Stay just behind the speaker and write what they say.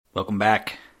Welcome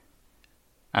back.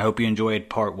 I hope you enjoyed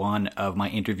part one of my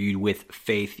interview with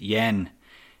Faith Yen.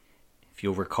 If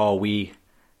you'll recall, we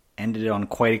ended it on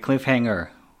quite a cliffhanger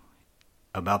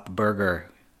about the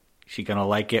burger. Is she gonna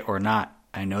like it or not?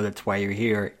 I know that's why you're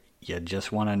here. You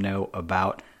just want to know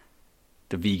about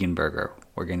the vegan burger.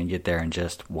 We're gonna get there in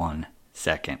just 1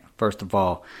 second. First of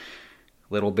all,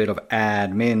 a little bit of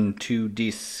admin to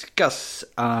discuss.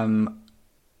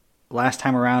 Last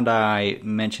time around, I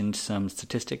mentioned some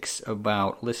statistics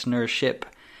about listenership,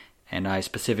 and I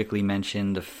specifically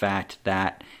mentioned the fact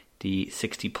that the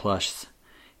 60-plus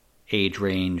age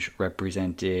range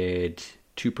represented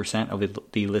 2% of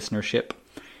the listenership.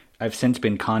 I've since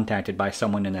been contacted by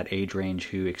someone in that age range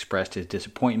who expressed his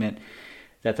disappointment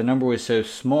that the number was so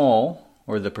small,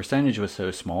 or the percentage was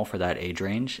so small for that age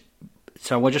range.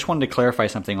 So I just wanted to clarify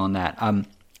something on that.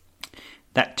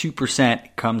 That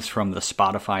 2% comes from the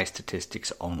Spotify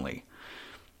statistics only.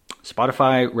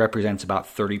 Spotify represents about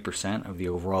 30% of the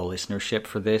overall listenership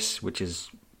for this, which is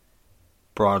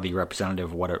broadly representative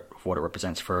of what it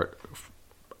represents for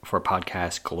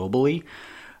podcasts globally.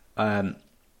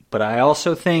 But I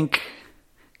also think,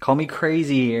 call me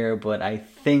crazy here, but I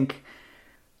think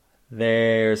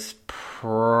there's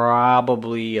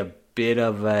probably a bit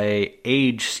of a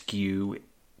age skew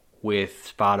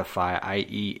with Spotify,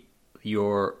 i.e.,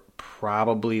 you're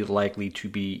probably likely to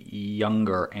be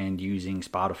younger and using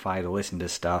Spotify to listen to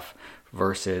stuff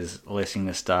versus listening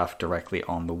to stuff directly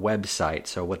on the website.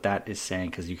 So what that is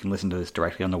saying, because you can listen to this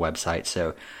directly on the website,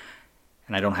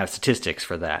 and I don't have statistics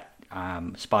for that.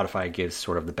 Spotify gives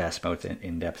sort of the best, most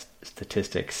in-depth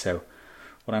statistics. So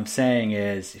what I'm saying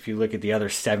is, if you look at the other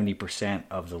 70%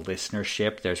 of the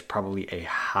listenership, there's probably a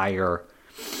higher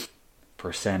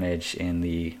percentage in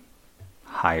the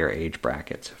higher age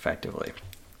brackets, effectively.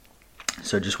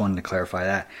 So just wanted to clarify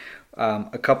that.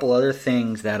 A couple other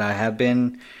things that I have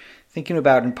been thinking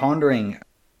about and pondering.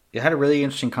 I had a really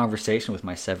interesting conversation with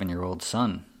my 7-year-old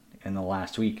son in the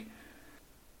last week.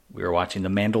 We were watching The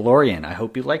Mandalorian. I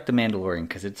hope you like The Mandalorian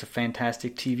because it's a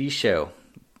fantastic TV show.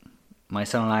 My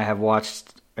son and I have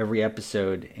watched every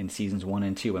episode in seasons 1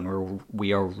 and 2, and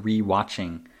we are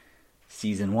rewatching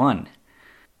season 1.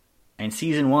 And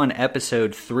season 1,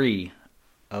 episode 3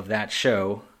 of that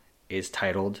show is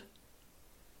titled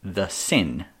The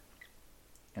Sin.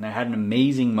 And I had an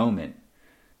amazing moment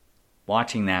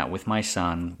watching that with my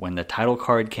son when the title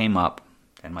card came up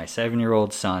and my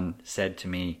 7-year-old son said to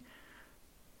me,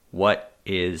 "What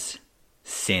is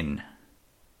sin?"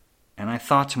 And I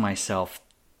thought to myself,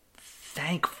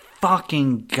 thank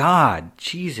fucking God,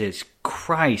 Jesus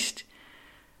Christ.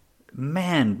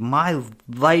 Man, my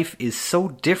life is so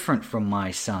different from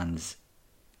my son's.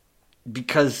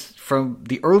 Because from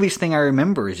the earliest thing I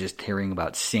remember is just hearing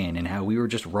about sin and how we were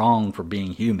just wrong for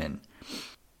being human.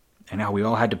 And how we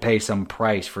all had to pay some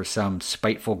price for some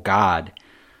spiteful God.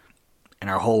 And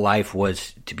our whole life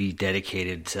was to be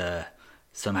dedicated to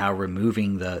somehow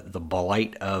removing the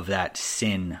blight of that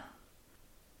sin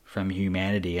from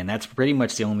humanity. And that's pretty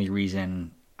much the only reason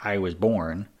I was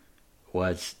born,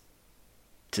 was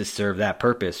to serve that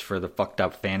purpose for the fucked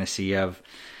up fantasy of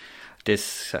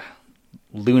this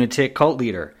lunatic cult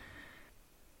leader.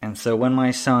 And so when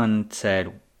my son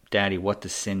said, "Daddy, what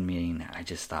does sin mean?" I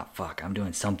just thought, fuck, I'm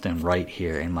doing something right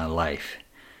here in my life.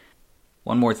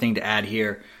 One more thing to add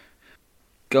here.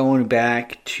 Going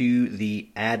back to the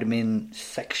admin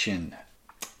section.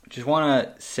 Just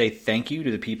want to say thank you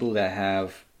to the people that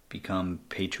have become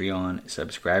Patreon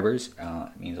subscribers.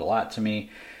 It means a lot to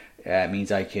me. It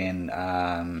means I can,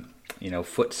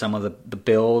 foot some of the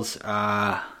bills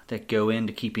that go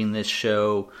into keeping this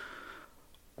show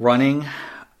running.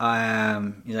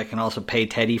 I can also pay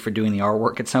Teddy for doing the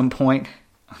artwork at some point.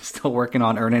 I'm still working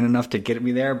on earning enough to get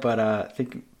me there, but I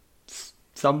think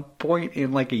some point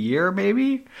in like a year,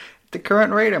 maybe, at the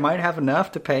current rate, I might have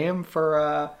enough to pay him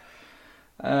for,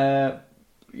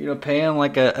 pay him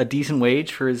like a decent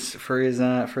wage for his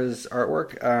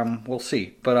artwork. We'll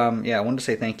see. But I wanted to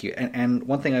say thank you. And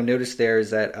one thing I've noticed there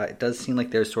is that it does seem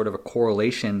like there's sort of a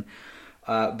correlation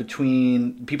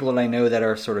between people that I know that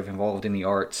are sort of involved in the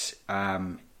arts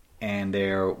and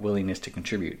their willingness to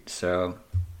contribute. So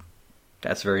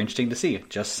that's very interesting to see.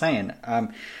 Just saying.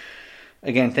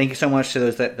 Again, thank you so much to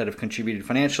those that have contributed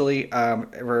financially.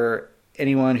 For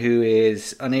anyone who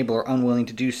is unable or unwilling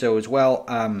to do so as well,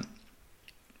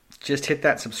 just hit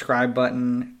that subscribe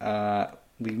button.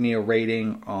 Leave me a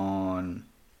rating on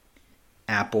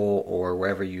Apple or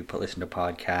wherever you listen to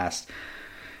podcasts.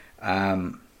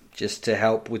 Just to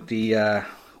help with the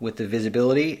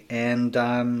visibility, and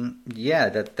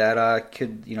that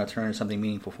could turn into something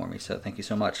meaningful for me. So thank you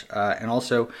so much. And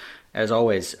also, as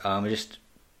always, just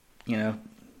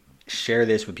share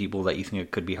this with people that you think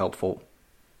it could be helpful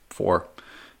for.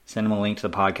 Send them a link to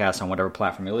the podcast on whatever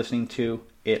platform you're listening to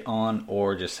it on,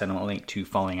 or just send them a link to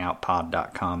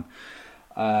fallingoutpod.com.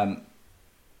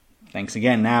 Thanks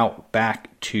again. Now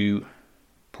back to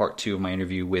part 2 of my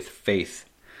interview with Faith.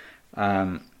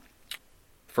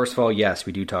 First of all, yes,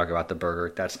 we do talk about the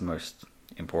burger. That's the most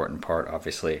important part,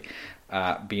 obviously.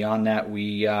 Beyond that,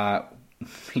 we go.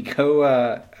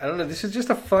 I don't know. This is just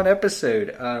a fun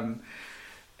episode.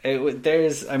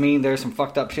 There's some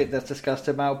fucked up shit that's discussed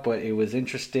about, but it was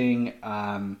interesting.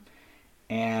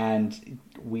 And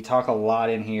we talk a lot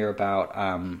in here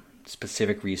about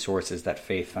specific resources that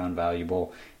Faith found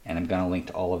valuable, and I'm going to link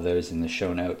to all of those in the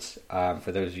show notes.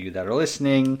 For those of you that are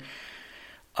listening,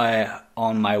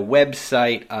 on my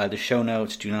website, the show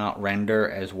notes do not render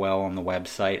as well on the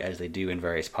website as they do in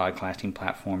various podcasting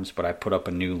platforms, but I put up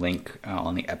a new link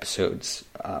on the episodes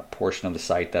portion of the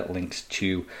site that links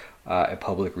to a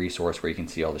public resource where you can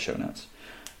see all the show notes.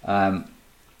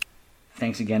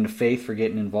 Thanks again to Faith for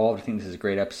getting involved. I think this is a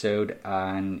great episode.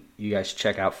 And you guys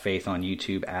check out Faith on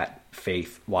YouTube at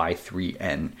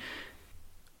FaithY3N.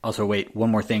 Also, wait,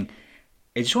 one more thing.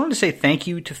 I just wanted to say thank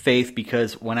you to Faith,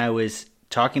 because when I was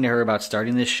talking to her about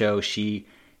starting this show, she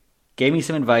gave me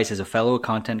some advice as a fellow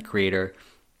content creator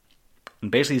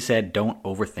and basically said, don't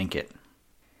overthink it.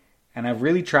 And I've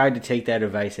really tried to take that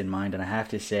advice in mind, and I have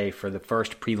to say, for the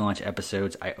first pre-launch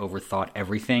episodes, I overthought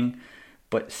everything.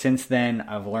 But since then,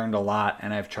 I've learned a lot,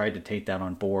 and I've tried to take that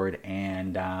on board.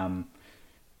 And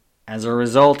as a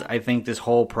result, I think this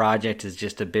whole project is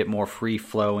just a bit more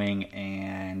free-flowing,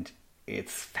 and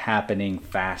it's happening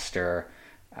faster.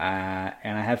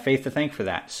 And I have Faith to thank for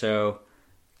that. So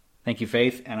thank you,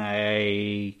 Faith, and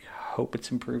I hope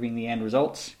it's improving the end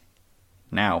results.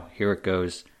 Now, here it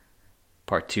goes.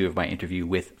 Part 2 of my interview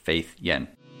with Faith Yen.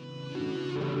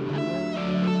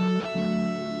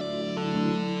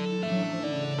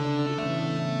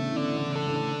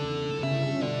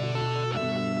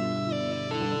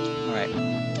 All right.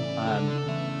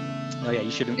 Oh yeah,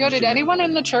 you should. Did anyone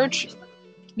in the church?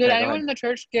 Did anyone in the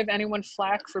church give anyone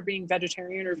flack for being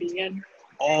vegetarian or vegan?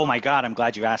 Oh my God, I'm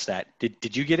glad you asked that.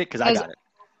 Did you get it? Because I got it.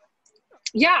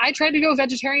 Yeah, I tried to go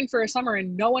vegetarian for a summer,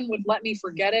 and no one would let me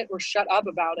forget it or shut up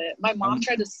about it. My mom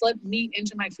tried to slip meat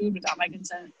into my food without my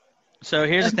consent. So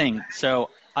here's the thing. So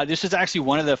this is actually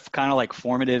one of the kind of like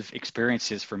formative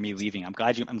experiences for me leaving. I'm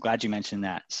glad you mentioned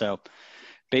that. So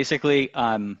basically,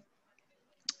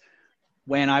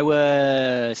 when I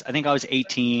was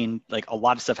 18, like a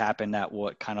lot of stuff happened that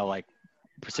what kind of like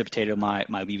precipitated my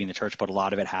leaving the church, but a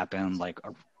lot of it happened like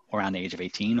around the age of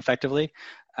 18, effectively.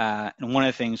 And one of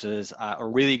the things is a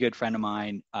really good friend of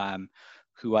mine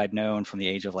who I'd known from the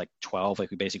age of like 12, like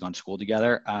we basically gone to school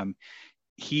together.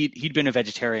 He'd been a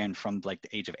vegetarian from like the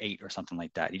age of 8 or something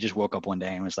like that. He just woke up one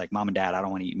day and was like, Mom and Dad, I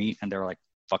don't want to eat meat. And they were like,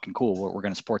 fucking cool. We're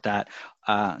going to support that.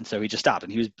 And so he just stopped,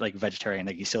 and he was like vegetarian.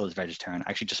 Like he still is vegetarian.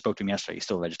 I actually just spoke to him yesterday. He's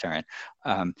still a vegetarian.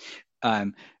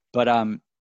 But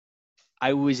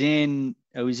I was in,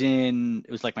 it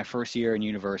was like my first year in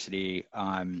university.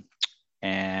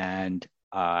 And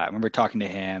I remember talking to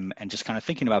him and just kind of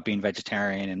thinking about being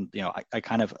vegetarian. And, I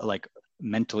kind of like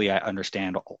mentally, I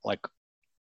understand like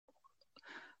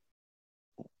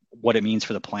what it means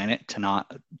for the planet to not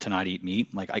eat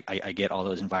meat. Like I get all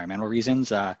those environmental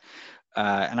reasons. And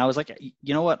I was like,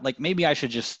 you know what, like maybe I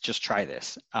should just try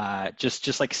this,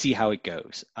 just like see how it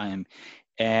goes. And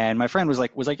my friend was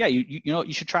like, yeah,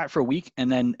 you should try it for a week,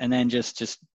 and then just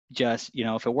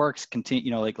if it works,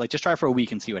 continue, like just try it for a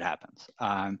week and see what happens.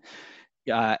 And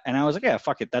I was like, yeah,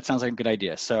 fuck it, that sounds like a good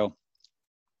idea. So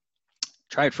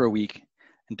try it for a week,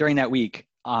 and during that week,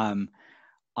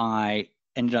 I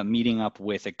ended up meeting up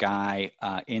with a guy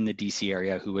in the DC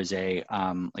area who was a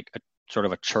sort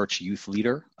of a church youth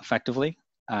leader, effectively.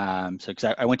 So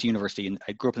because I went to university, and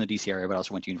I grew up in the DC area, but I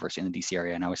also went to university in the DC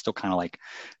area, and I was still kind of like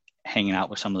hanging out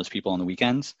with some of those people on the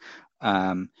weekends.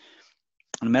 And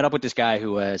I met up with this guy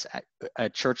who was a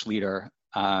church leader,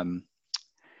 a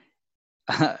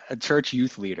church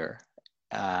youth leader.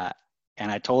 And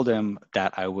I told him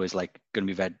that I was like going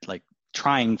to be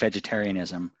trying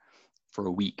vegetarianism for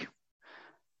a week.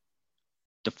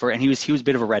 And he was a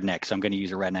bit of a redneck, so I'm going to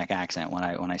use a redneck accent when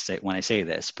I say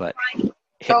this. But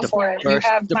go for it. You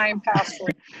have time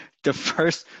password. The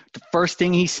first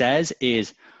thing he says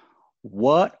is,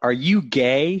 "What, are you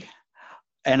gay?"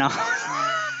 And no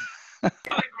way!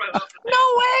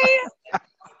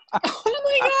 Oh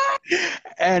my God!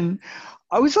 And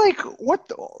I was like,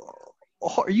 "What?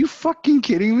 Are you fucking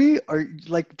kidding me?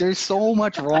 There's so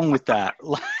much wrong with that."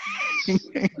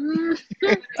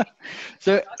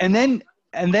 So, and then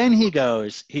and then he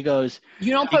goes, You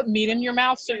don't put meat in your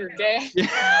mouth, so you're gay.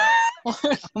 I'm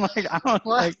like, I don't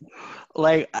What?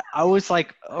 like, I was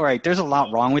like, all right, there's a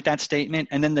lot wrong with that statement.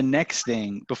 And then the next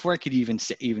thing, before I could even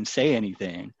say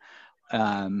anything,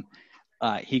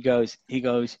 he goes,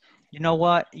 you know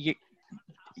what?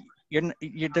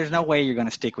 There's no way you're going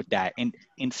to stick with that.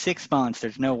 In 6 months,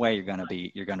 there's no way you're going to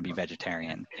be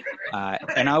vegetarian.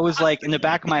 And I was like, in the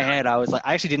back of my head, I was like,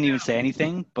 I actually didn't even say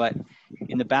anything, but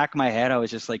in the back of my head, I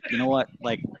was just like, you know what?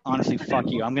 Like, honestly, fuck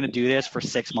you. I'm going to do this for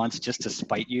 6 months just to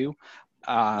spite you.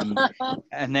 And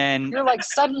then You're like,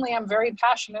 suddenly I'm very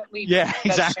passionately. yeah,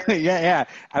 exactly. Yeah.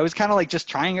 I was kind of like just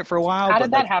trying it for a while. How but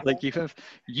did that like, happen? Like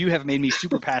you have made me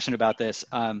super passionate about this.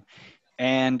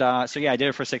 And so yeah, I did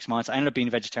it for 6 months. I ended up being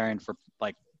a vegetarian for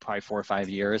like probably 4 or 5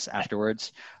 years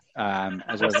afterwards.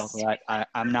 As a result of that,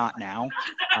 I'm not now,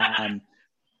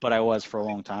 but I was for a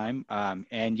long time.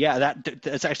 And yeah,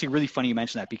 that's actually really funny you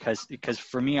mentioned that because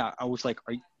for me, I was like,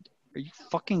 are you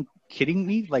fucking kidding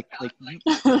me? Like first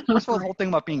of all, the whole thing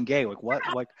about being gay, like what,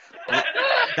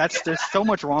 there's so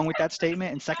much wrong with that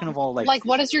statement. And second of all, like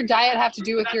what does your diet have to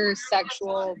do with your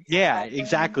sexual? Yeah,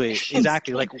 exactly.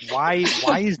 Like why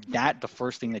is that the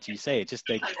first thing that you say? It's just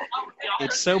like,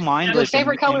 it's so mindless. Your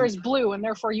favorite color is blue, and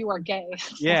therefore you are gay.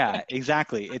 Yeah,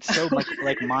 exactly. It's so much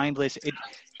like mindless.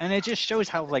 And it just shows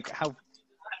how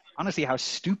honestly how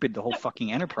stupid the whole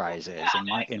fucking enterprise is,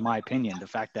 in my opinion. The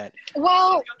fact that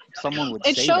someone would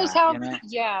say that. It shows how, you know?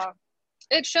 Yeah,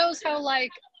 it shows how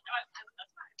like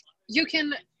you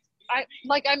can.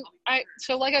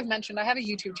 So like I've mentioned, I have a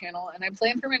YouTube channel, and I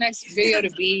plan for my next video to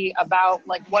be about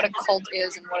like what a cult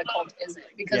is and what a cult isn't,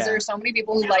 because there are so many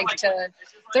people who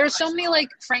there are so many like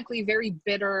frankly very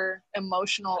bitter,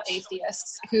 emotional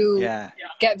atheists who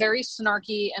get very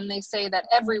snarky, and they say that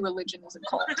every religion is a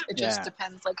cult. It just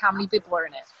depends like how many people are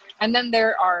in it. And then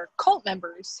there are cult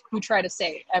members who try to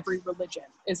say every religion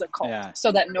is a cult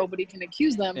so that nobody can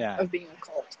accuse them of being a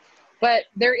cult. But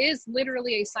there is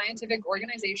literally a scientific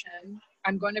organization.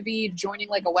 I'm going to be joining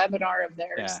like a webinar of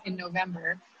theirs in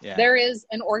November. Yeah. There is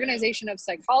an organization of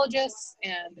psychologists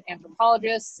and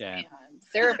anthropologists and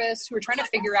therapists who are trying to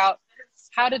figure out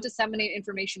how to disseminate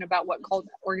information about what cult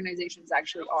organizations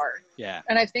actually are. Yeah.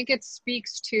 And I think it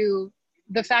speaks to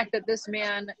the fact that this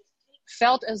man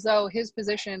felt as though his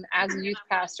position as a youth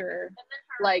pastor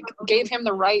like gave him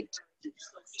the right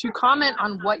to comment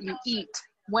on what you eat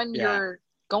when you're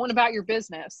going about your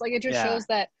business. Like it just shows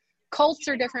that cults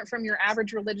are different from your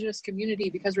average religious community,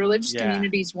 because religious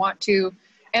communities want to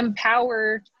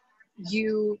empower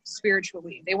you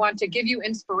spiritually. They want to give you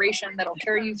inspiration that'll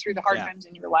carry you through the hard times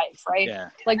in your life, right? Yeah.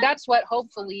 Like that's what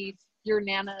hopefully your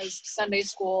Nana's Sunday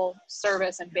school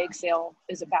service and bake sale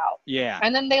is about. Yeah.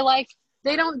 And then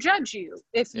they don't judge you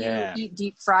if you eat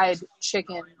deep fried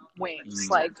chicken wings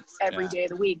like every day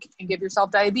of the week and give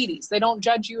yourself diabetes. They don't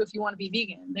judge you if you want to be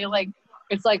vegan.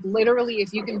 It's like literally,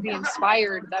 if you can be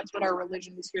inspired, that's what our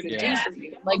religion is here to do for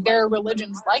you. Like there are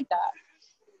religions like that.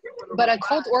 But a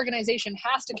cult organization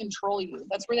has to control you.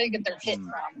 That's where they get their hit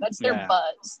from. That's their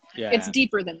buzz. Yeah. It's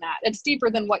deeper than that. It's deeper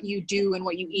than what you do and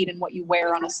what you eat and what you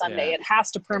wear on a Sunday. Yeah. It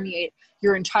has to permeate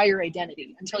your entire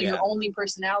identity until your only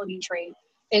personality trait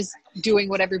is doing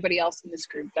what everybody else in this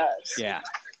group does. Yeah.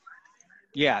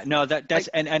 Yeah, no, that's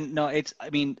and no, it's, I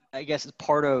mean, I guess it's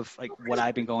part of like what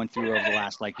I've been going through over the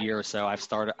last like year or so. I've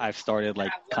started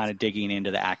like kind of digging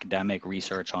into the academic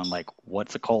research on like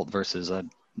what's a cult versus a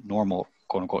normal,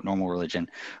 quote unquote, normal religion.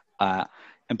 And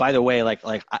by the way, like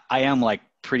I am like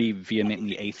pretty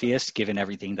vehemently atheist given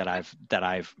everything that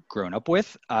I've grown up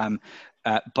with. But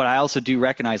I also do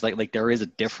recognize like there is a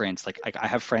difference. Like I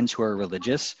have friends who are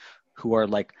religious who are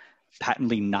like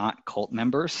patently not cult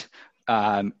members.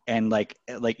 And like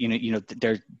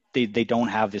they don't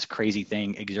have this crazy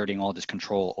thing exerting all this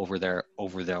control over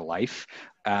their life.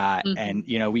 And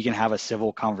we can have a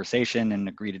civil conversation and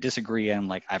agree to disagree, and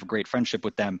like I have a great friendship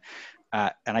with them.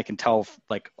 And I can tell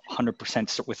like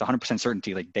 100% with 100%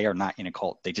 certainty, like they are not in a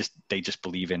cult. They just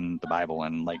believe in the Bible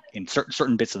and like in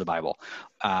certain bits of the Bible.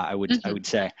 I would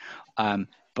say.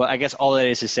 But I guess all that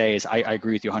is to say is I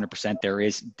agree with you 100%. There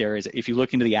is if you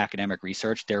look into the academic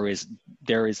research, there is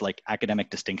like academic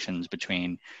distinctions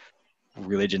between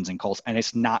religions and cults, and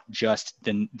it's not just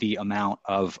the amount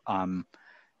of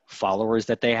followers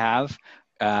that they have.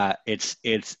 I'm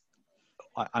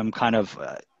kind of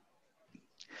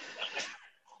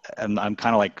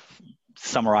like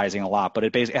summarizing a lot, but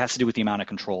it basically has to do with the amount of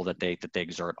control that they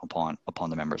exert upon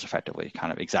the members effectively.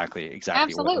 Kind of exactly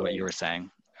what you were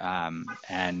saying.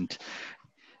 And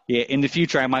yeah, in the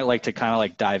future, I might like to kind of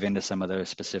like dive into some of those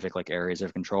specific like areas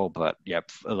of control, but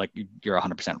like you're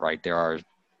 100% right.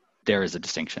 There is a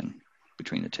distinction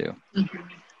between the two. Mm-hmm.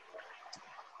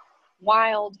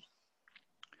 Wild.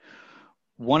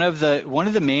 One of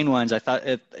the main ones I thought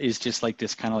it is just like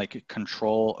this kind of like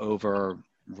control over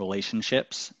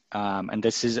relationships. And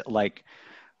this is like,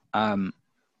 so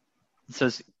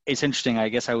it's interesting. I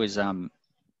guess I was in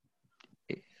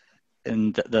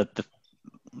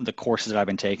the courses that I've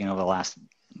been taking over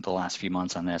the last few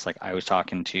months on this. Like I was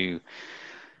talking to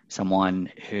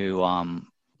someone who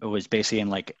was basically in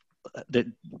like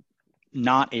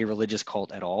not a religious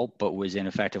cult at all, but was in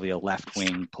effectively a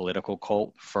left-wing political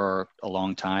cult for a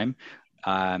long time.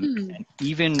 And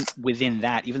even within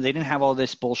that, even they didn't have all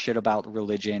this bullshit about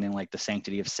religion and like the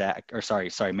sanctity of sex, or sorry,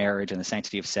 marriage and the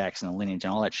sanctity of sex and the lineage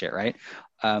and all that shit, right?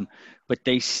 But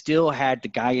they still had the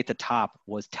guy at the top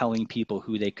was telling people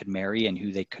who they could marry and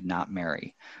who they could not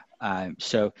marry.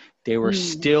 So they were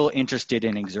still interested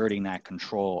in exerting that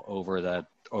control over the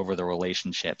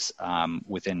relationships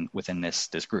within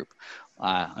this group.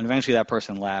 And eventually that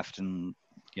person left and,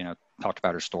 you know, talked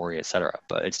about her story, et cetera.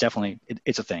 But it's definitely,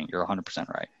 it's a thing. You're 100%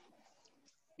 right.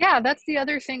 Yeah, that's the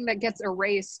other thing that gets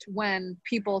erased when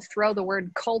people throw the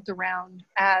word cult around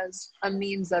as a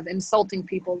means of insulting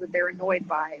people that they're annoyed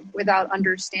by without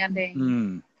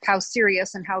understanding how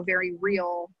serious and how very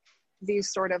real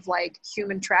these sort of like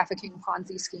human trafficking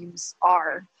Ponzi schemes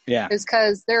are. Yeah. Is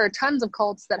because there are tons of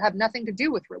cults that have nothing to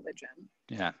do with religion.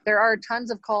 Yeah. There are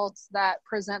tons of cults that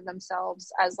present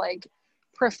themselves as like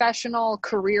professional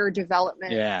career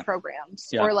development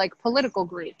programs or like political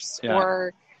groups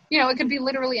or, you know, it could be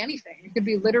literally anything. It could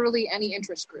be literally any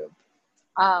interest group.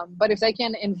 But if they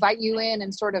can invite you in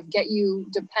and sort of get you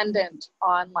dependent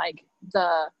on like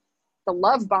the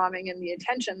love bombing and the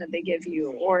attention that they give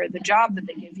you or the job that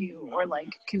they give you or like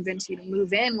convince you to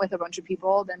move in with a bunch of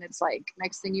people, then it's like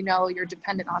next thing you know, you're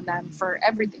dependent on them for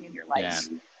everything in your life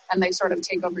and they sort of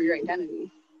take over your identity.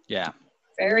 Yeah.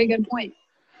 Very good point.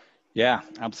 Yeah,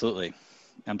 absolutely.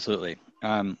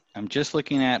 I'm just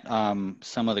looking at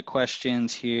some of the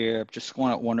questions here. Just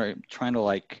trying to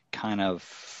like kind of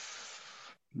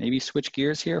maybe switch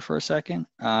gears here for a second.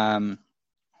 Hold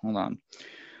on.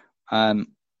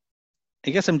 I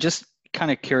guess I'm just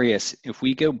kind of curious if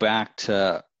we go back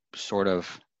to sort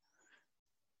of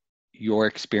your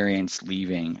experience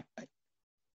leaving.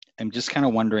 I'm just kind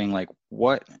of wondering, like,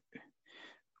 what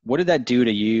did that do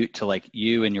to you, to like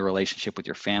you and your relationship with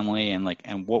your family, and like,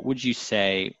 and what would you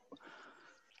say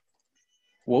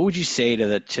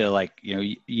to like, you know,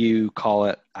 you call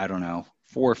it, I don't know,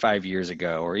 4 or 5 years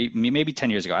ago, or maybe 10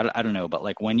 years ago, I don't know, but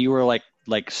like when you were like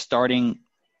starting,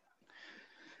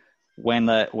 when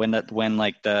the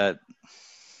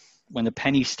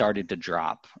penny started to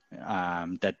drop,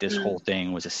 that this whole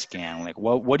thing was a scam, like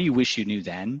what do you wish you knew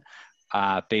then,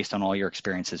 based on all your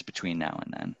experiences between now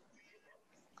and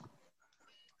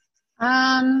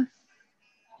then?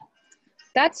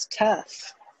 That's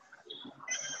tough.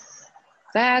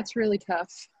 That's really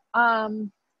tough.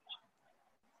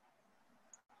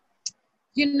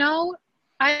 You know,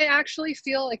 I actually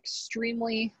feel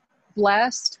extremely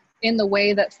blessed in the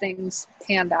way that things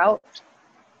panned out.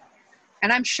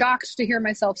 And I'm shocked to hear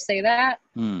myself say that.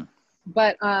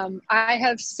 But I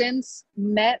have since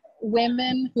met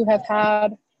women who have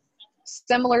had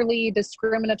similarly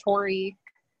discriminatory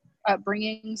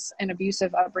upbringings and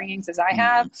abusive upbringings as I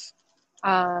have.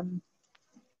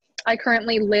 I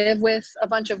currently live with a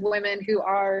bunch of women who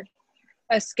are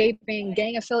escaping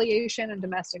gang affiliation and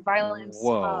domestic violence.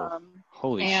 Whoa.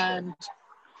 Holy and shit.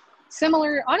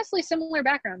 Similar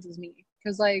backgrounds as me.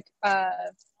 Because like, I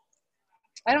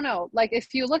don't know, like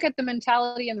if you look at the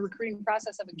mentality and the recruiting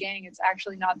process of a gang, it's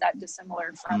actually not that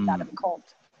dissimilar from that of a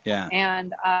cult. Yeah.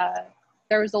 And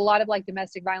there was a lot of like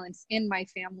domestic violence in my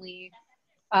family,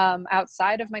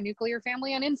 outside of my nuclear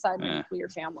family and inside my nuclear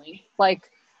family. Like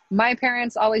my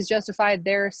parents always justified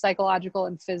their psychological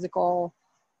and physical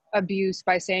abuse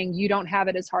by saying, you don't have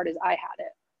it as hard as I had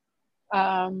it.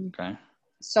 Okay.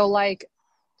 So like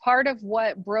part of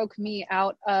what broke me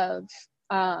out of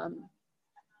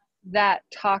that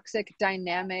toxic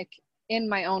dynamic in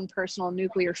my own personal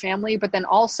nuclear family, but then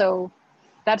also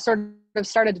that sort of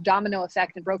started a domino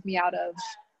effect and broke me out of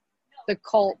the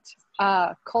cult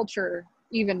culture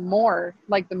even more,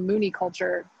 like the Mooney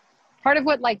culture. Part of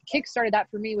what like kickstarted that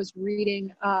for me was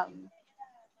reading,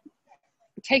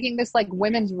 taking this like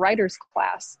women's writers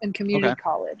class in community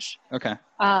college. Okay.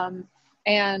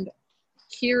 And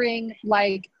hearing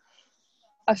like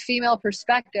a female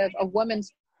perspective, a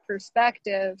woman's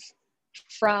perspective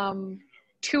from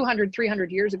 200,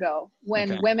 300 years ago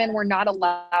when women were not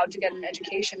allowed to get an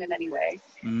education in any way.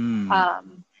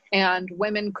 And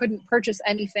women couldn't purchase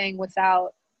anything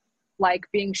without like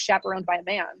being chaperoned by a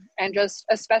man, and just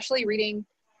especially reading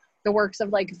the works of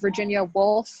like Virginia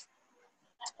Woolf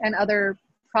and other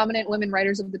prominent women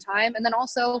writers of the time. And then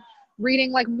also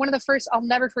reading like one of the first, I'll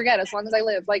never forget as long as I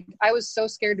live, like I was so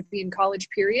scared to be in college,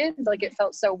 period. Like it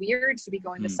felt so weird to be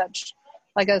going to such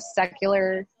like a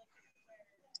secular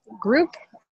group.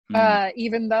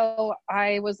 Even though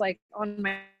I was like on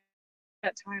my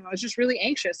at time, I was just really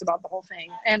anxious about the whole thing.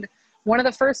 And one of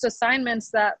the first assignments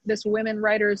that this women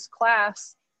writers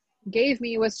class gave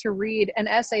me was to read an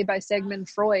essay by Sigmund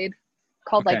Freud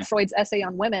called like Freud's Essay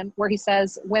on Women, where he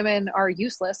says women are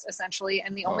useless essentially,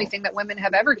 and the only thing that women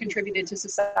have ever contributed to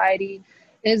society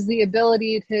is the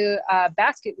ability to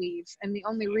basket weave. And the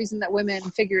only reason that women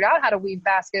figured out how to weave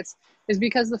baskets is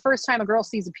because the first time a girl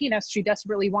sees a penis, she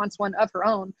desperately wants one of her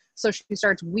own, so she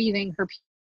starts weaving her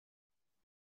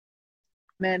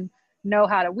men know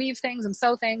how to weave things and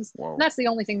sew things. And that's the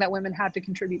only thing that women have to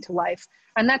contribute to life.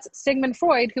 And that's Sigmund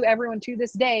Freud, who everyone to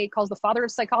this day calls the father of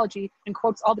psychology and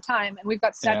quotes all the time. And we've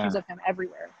got statues of him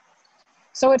everywhere.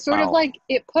 So it's sort of like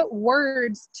it put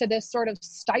words to this sort of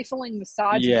stifling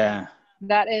misogyny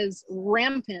that is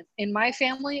rampant in my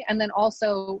family, and then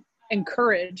also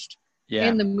encouraged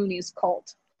in the Moonies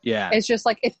cult. It's just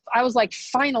like, if I was like,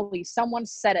 finally someone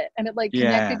said it, and it like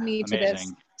connected me to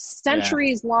this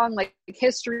centuries long like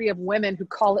history of women who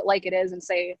call it like it is and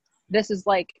say, this is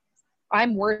like,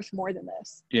 I'm worth more than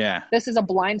this. This is a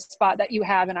blind spot that you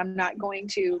have, and I'm not going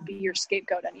to be your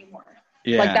scapegoat anymore.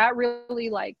 Like that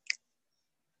really like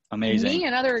amazing. Me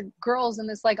and other girls in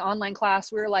this like online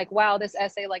class, we were like, wow, this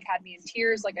essay like had me in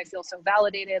tears. Like I feel so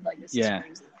validated. Like this is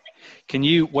crazy. Can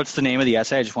you, what's the name of the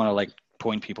essay? I just want to like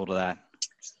point people to that.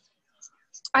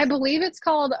 I believe it's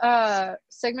called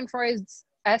Sigmund Freud's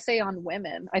Essay on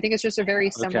Women. I think it's just a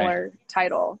very similar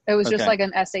title. It was just like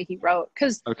an essay he wrote.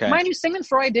 Because mind you, Sigmund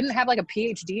Freud didn't have like a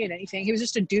PhD in anything. He was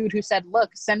just a dude who said, look,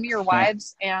 send me your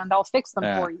wives and I'll fix them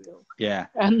for you.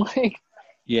 And like...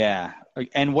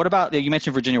 And what about, you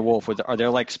mentioned Virginia Woolf. Are there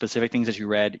like specific things that you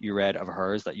read of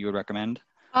hers that you would recommend?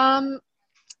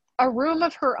 A Room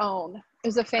of Her Own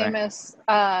is a famous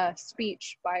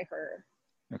speech by her.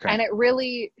 And it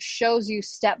really shows you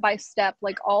step by step,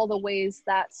 like all the ways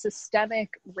that systemic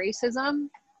racism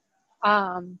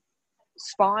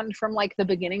spawned from like the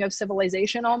beginning of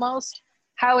civilization almost,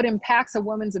 how it impacts a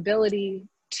woman's ability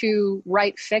to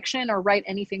write fiction or write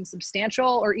anything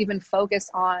substantial or even focus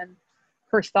on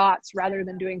her thoughts rather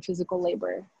than doing physical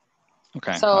labor.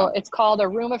 So it's called A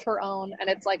Room of Her Own, and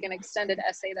it's like an extended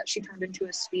essay that she turned into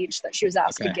a speech that she was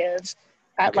asked to give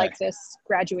at like this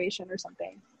graduation or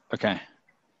something.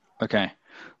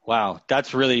 Wow.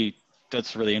 That's really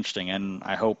interesting. And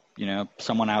I hope,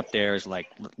 someone out there is like,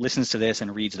 listens to this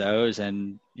and reads those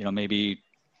and, maybe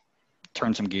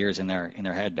turn some gears in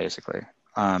their head, basically.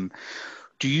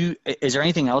 Is there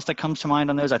anything else that comes to mind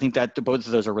on those? I think that both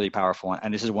of those are really powerful.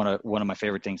 And this is one of my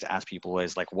favorite things to ask people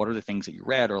is like, what are the things that you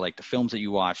read or like the films that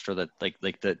you watched or I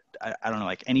don't know,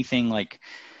 like anything like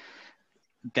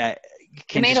that.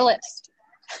 I made a list.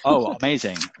 Oh,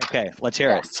 amazing. Okay, let's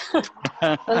hear it.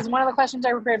 That was one of the questions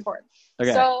I prepared for.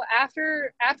 So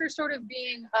after sort of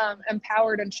being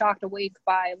empowered and shocked awake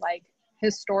by like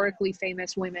historically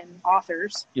famous women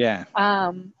authors,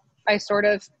 I sort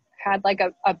of had like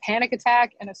a panic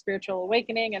attack and a spiritual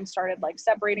awakening and started like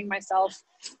separating myself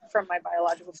from my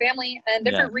biological family, and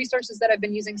different resources that I've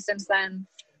been using since then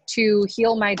to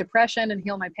heal my depression and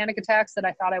heal my panic attacks that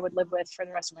I thought I would live with for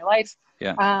the rest of my life.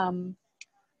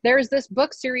 There's this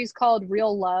book series called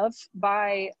Real Love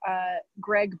by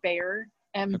Greg Bayer,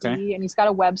 MD, and he's got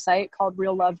a website called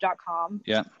reallove.com.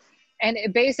 And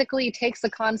it basically takes the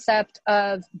concept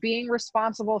of being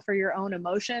responsible for your own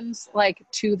emotions, like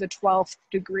to the 12th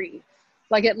degree.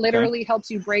 Like it literally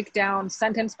helps you break down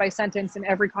sentence by sentence in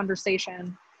every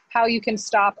conversation, how you can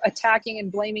stop attacking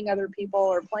and blaming other people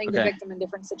or playing the victim in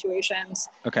different situations.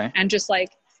 And just like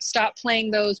stop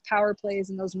playing those power plays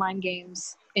and those mind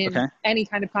games in any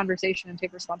kind of conversation and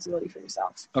take responsibility for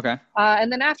yourself.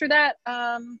 And then after that,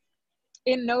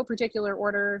 in no particular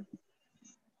order,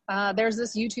 there's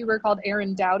this YouTuber called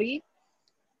Aaron Doughty,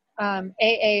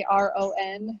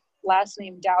 Aaron, last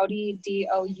name Doughty,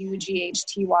 Doughty.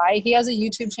 He has a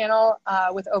YouTube channel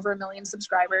with over 1 million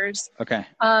subscribers.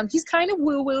 He's kind of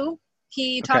woo-woo.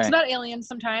 He talks about aliens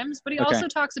sometimes, but he also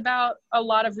talks about a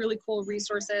lot of really cool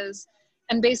resources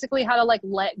and basically how to like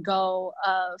let go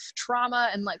of trauma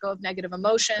and let go of negative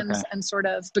emotions and sort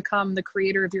of become the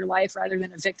creator of your life rather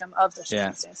than a victim of the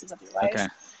circumstances of your life.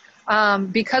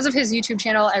 Because of his YouTube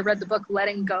channel, I read the book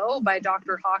Letting Go by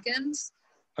Dr. Hawkins,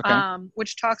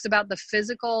 which talks about the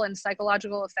physical and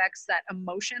psychological effects that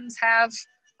emotions have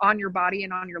on your body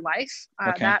and on your life.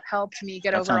 Okay. That helped me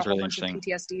get That over a sounds whole really bunch of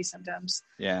interesting. PTSD symptoms.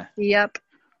 Yeah. Yep.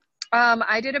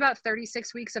 I did about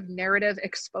 36 weeks of narrative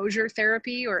exposure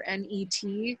therapy, or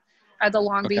NET, at the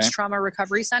Long Okay. Beach Trauma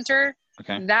Recovery Center.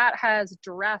 Okay. That has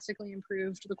drastically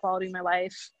improved the quality of my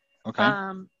life. Okay.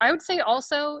 I would say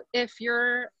also, if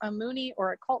you're a Moonie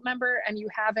or a cult member and you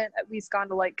haven't at least gone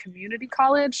to like community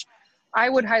college, I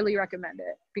would highly recommend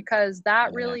it, because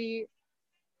that really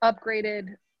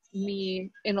upgraded me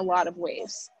in a lot of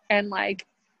ways. And like,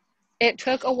 it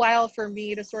took a while for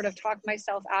me to sort of talk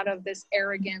myself out of this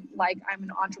arrogant, like, I'm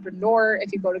an entrepreneur.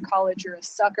 If you go to college, you're a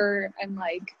sucker. And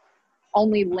like,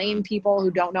 only lame people who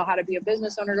don't know how to be a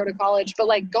business owner go to college. But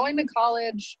like, going to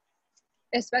college,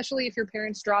 especially if your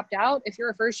parents dropped out, if you're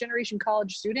a first generation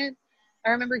college student, I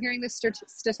remember hearing this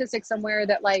statistic somewhere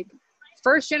that like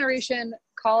first generation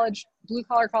college, blue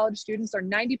collar college students are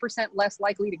 90% less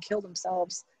likely to kill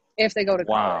themselves if they go to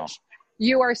college.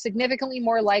 You are significantly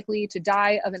more likely to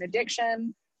die of an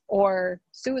addiction or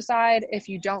suicide if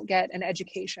you don't get an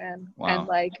education and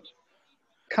like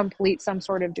complete some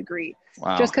sort of degree.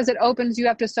 Just because it opens you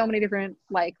up to so many different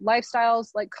like lifestyles.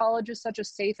 Like, college is such a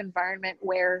safe environment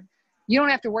where you don't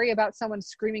have to worry about someone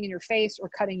screaming in your face or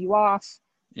cutting you off.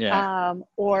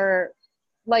 Or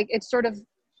like, it's sort of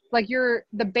like the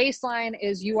baseline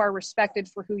is you are respected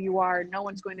for who you are. No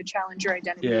one's going to challenge your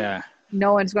identity.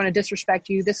 No one's going to disrespect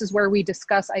you. This is where we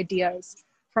discuss ideas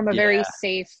from a very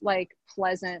safe, like,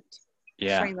 pleasant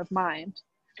frame of mind.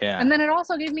 And then it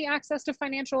also gave me access to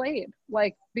financial aid.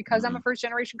 Like, because I'm a first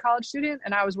generation college student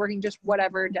and I was working just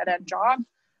whatever dead-end job,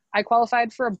 I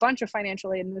qualified for a bunch of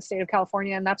financial aid in the state of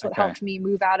California. And that's what helped me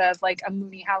move out of like a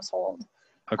Moonie household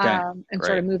and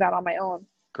sort of move out on my own.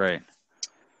 Great.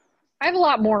 I have a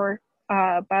lot more,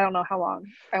 but I don't know how long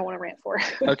I want to rant for.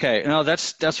 Okay. No,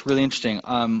 that's really interesting.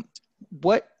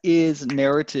 What is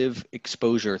narrative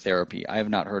exposure therapy? I have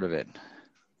not heard of it.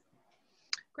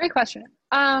 Great question.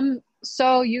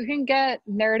 So you can get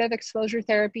narrative exposure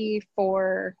therapy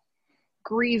for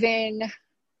grieving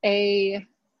a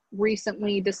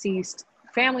recently deceased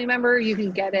family member. You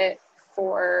can get it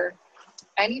for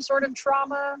any sort of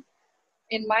trauma.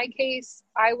 In my case,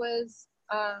 I was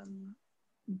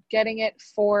getting it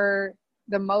for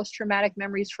the most traumatic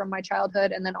memories from my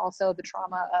childhood, and then also the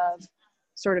trauma of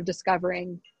sort of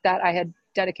discovering that I had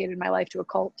dedicated my life to a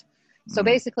cult. So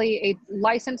basically, a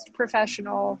licensed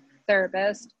professional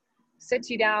therapist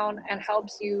sits you down and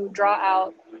helps you draw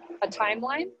out a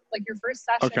timeline. Like, your first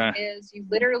session is you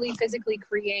literally physically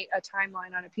create a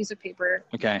timeline on a piece of paper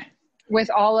with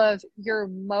all of your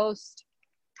most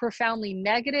profoundly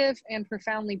negative and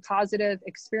profoundly positive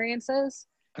experiences.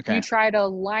 You try to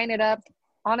line it up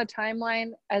on a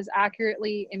timeline as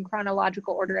accurately in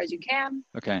chronological order as you can.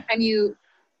 And you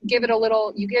give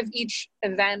you give each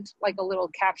event like a little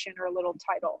caption or a little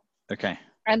title.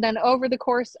 And then over the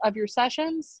course of your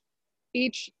sessions,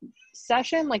 each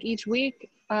session, like each week,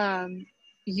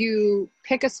 you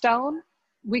pick a stone.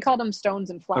 We call them stones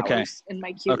and flowers in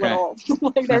my cute little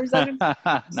like their session.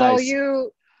 So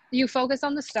you focus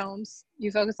on the stones,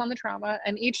 you focus on the trauma,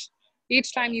 and each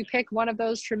time you pick one of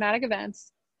those traumatic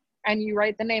events and you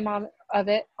write the name of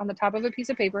it on the top of a piece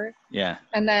of paper.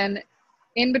 And then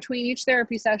in between each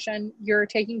therapy session, you're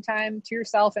taking time to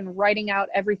yourself and writing out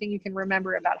everything you can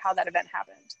remember about how that event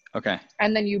happened.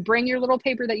 And then you bring your little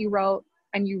paper that you wrote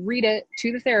and you read it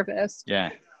to the therapist.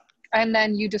 And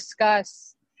then you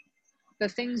discuss the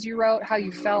things you wrote, how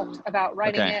you felt about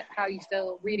writing it, how you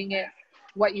feel reading it,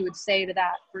 what you would say to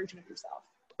that version of yourself.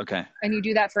 And you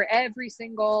do that for every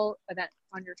single event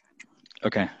on your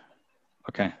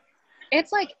timeline.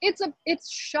 It's like, it's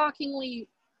shockingly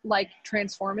like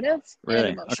transformative.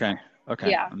 Really? And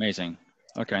Yeah. Amazing.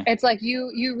 It's like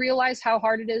you realize how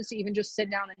hard it is to even just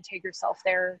sit down and take yourself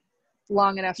there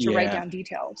long enough to write down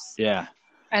details.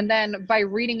 And then by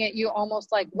reading it, you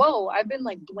almost like, whoa, I've been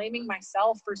like blaming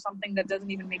myself for something that doesn't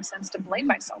even make sense to blame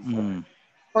myself for.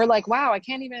 Or like, wow,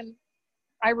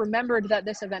 I remembered that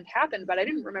this event happened, but I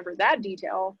didn't remember that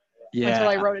detail until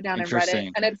I wrote it down and read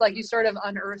it. And it's like, you sort of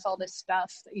unearth all this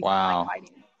stuff that you've been like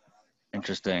hiding.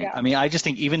 Interesting. I mean, I just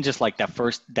think even just like that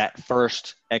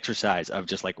first exercise of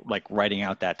just like writing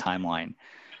out that timeline,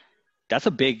 that's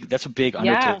a big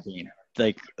undertaking.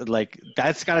 Like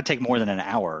that's got to take more than an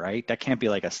hour, right? That can't be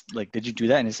like did you do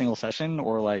that in a single session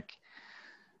or like?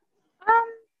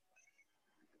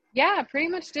 Yeah, pretty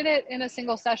much did it in a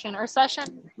single session. Our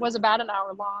session was about an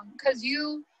hour long because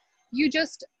you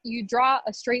draw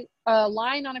a straight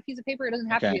line on a piece of paper. It doesn't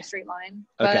have to be a straight line,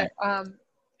 but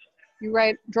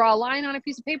you draw a line on a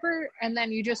piece of paper, and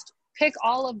then you just pick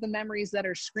all of the memories that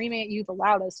are screaming at you the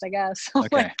loudest, I guess.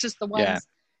 Like just the ones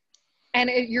And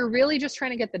you're really just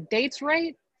trying to get the dates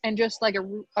right and just like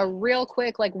a real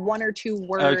quick, like 1 or 2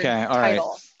 word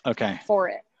title for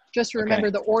it. Just to remember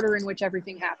the order in which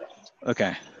everything happened.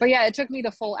 Okay. But yeah, it took me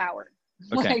the full hour.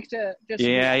 Okay. Like to just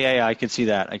Yeah. I could see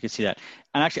that.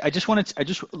 And actually, I just wanted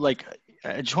to like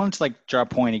draw a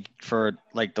point for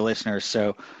like the listeners.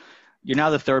 So you're now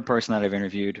the 3rd person that I've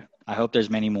interviewed. I hope there's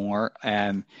many more.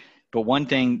 But one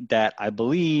thing that I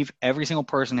believe every single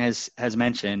person has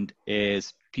mentioned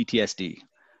is PTSD.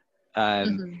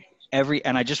 And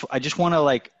I just want to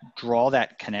like draw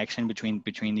that connection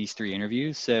between these 3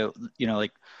 interviews. So,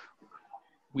 like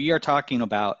we are talking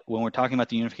about, when we're talking about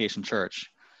the Unification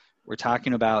Church, we're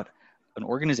talking about an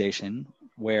organization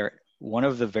where one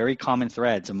of the very common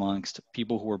threads amongst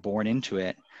people who were born into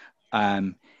it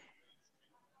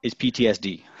is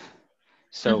PTSD.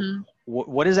 So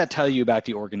what does that tell you about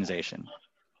the organization?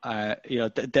 I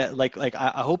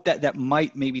hope that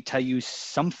might maybe tell you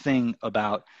something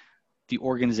about the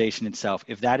organization itself,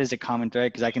 if that is a common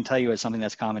thread, because I can tell you it's something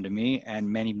that's common to me and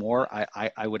many more.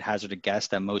 I would hazard a guess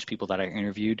that most people that I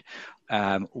interviewed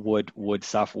would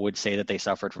say that they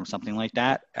suffered from something like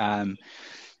that. And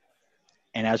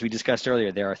as we discussed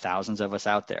earlier, there are thousands of us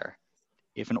out there.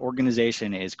 If an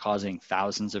organization is causing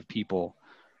thousands of people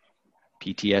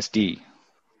PTSD,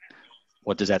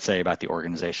 what does that say about the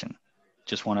organization?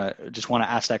 Just want to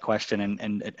ask that question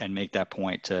and make that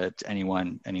point to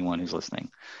anyone who's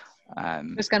listening.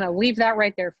 I'm just going to leave that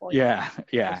right there for you.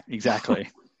 Yeah, exactly.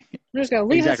 I'm just going to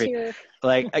leave this here.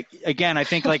 Like, again, I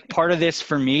think like part of this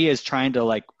for me is trying to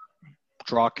like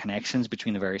draw connections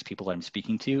between the various people that I'm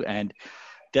speaking to. And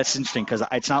that's interesting because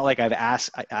it's not like I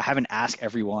haven't asked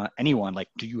anyone like,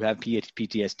 do you have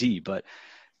PTSD? But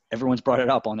everyone's brought it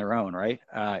up on their own, right?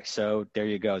 So there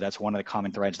you go. That's one of the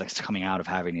common threads that's coming out of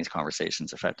having these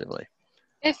conversations effectively.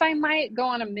 If I might go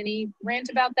on a mini rant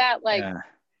about that, like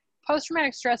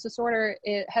post-traumatic stress disorder,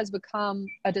 it has become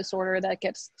a disorder that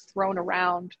gets thrown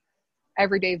around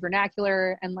everyday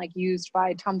vernacular and like used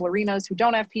by Tumblrinos who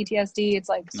don't have PTSD. It's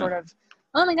like sort of,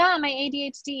 oh my God, my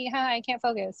ADHD, I can't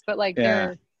focus. But like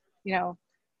they're,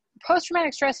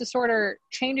 post-traumatic stress disorder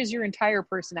changes your entire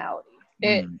personality.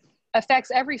 It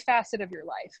affects every facet of your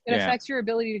life. It affects your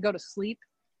ability to go to sleep.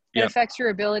 It affects your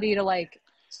ability to like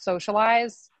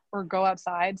socialize or go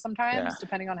outside sometimes,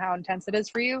 depending on how intense it is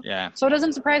for you. So it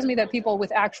doesn't surprise me that people with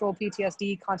actual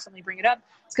PTSD constantly bring it up.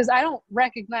 It's because I don't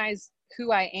recognize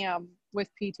who I am with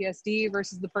PTSD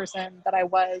versus the person that I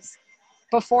was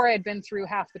before I had been through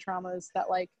half the traumas that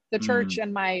like the church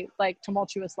and my like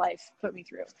tumultuous life put me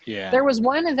through. There was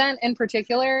one event in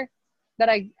particular that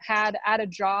I had at a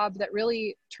job that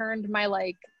really turned my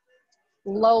like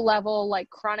low level, like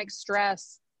chronic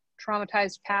stress,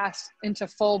 traumatized past into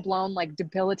full blown, like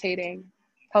debilitating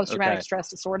post-traumatic stress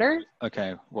disorder.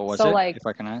 Okay. What was it? Like, if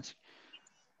I can ask?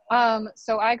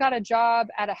 So I got a job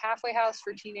at a halfway house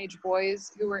for teenage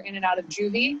boys who were in and out of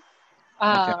juvie.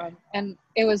 And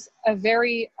it was a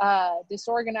very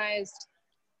disorganized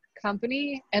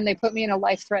company, and they put me in a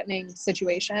life-threatening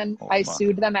situation. I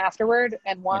sued them afterward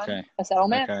and won a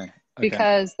settlement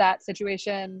because that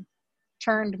situation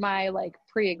turned my like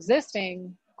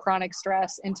pre-existing chronic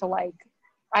stress into like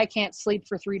I can't sleep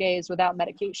for 3 days without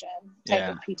medication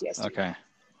type of PTSD.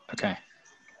 Okay.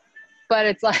 But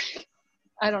it's like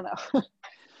I don't know.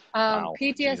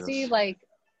 PTSD, Jesus. like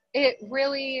it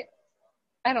really,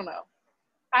 I don't know.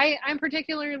 I'm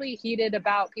particularly heated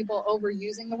about people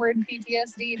overusing the word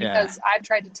PTSD because I've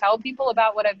tried to tell people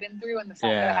about what I've been through and the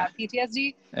fact that I have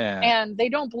PTSD, and they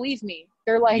don't believe me.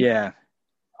 They're like,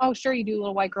 oh, sure you do,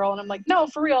 little white girl. And I'm like, no,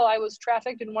 for real. I was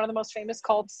trafficked in one of the most famous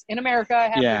cults in America. I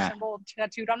have their symbol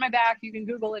tattooed on my back. You can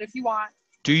Google it if you want.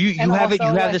 Do you have it?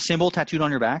 You have the symbol tattooed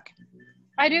on your back?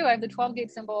 I do. I have the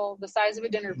 12-gate symbol, the size of a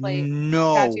dinner plate,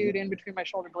 tattooed in between my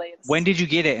shoulder blades. When did you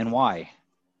get it and why?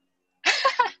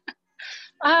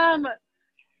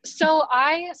 So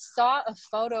I saw a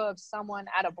photo of someone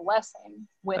at a blessing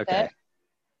with it.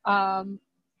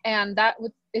 And that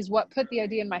is what put the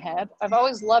idea in my head. I've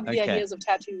always loved the ideas of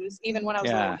tattoos, even when I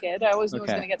was a little kid. I always knew I was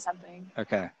going to get something.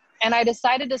 And I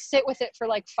decided to sit with it for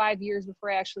like 5 years before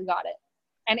I actually got it.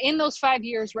 And in those 5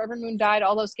 years, Reverend Moon died,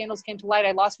 all those scandals came to light,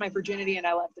 I lost my virginity, and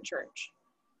I left the church.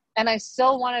 And I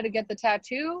still wanted to get the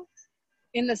tattoo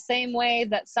in the same way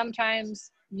that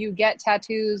sometimes you get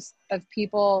tattoos of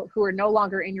people who are no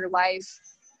longer in your life,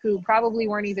 who probably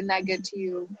weren't even that good to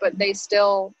you, but they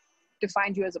still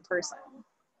defined you as a person.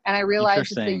 And I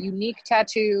realized it's a unique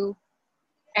tattoo.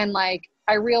 And like,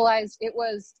 I realized it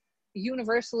was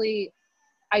universally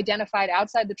identified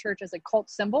outside the church as a cult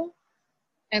symbol.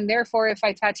 And therefore, if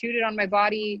I tattooed it on my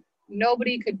body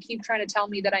nobody could keep trying to tell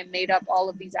me that I made up all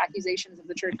of these accusations of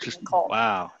the church being a cult.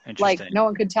 Wow. Interesting. Like, no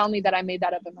one could tell me that I made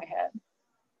that up in my head.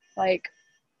 Like,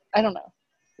 I don't know.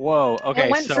 Whoa. Okay.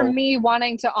 It went from me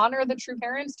wanting to honor the true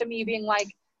parents to me being like,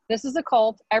 this is a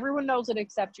cult. Everyone knows it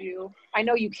except you. I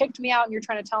know you kicked me out and you're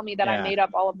trying to tell me that I made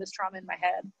up all of this trauma in my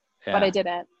head, but I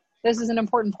didn't. This is an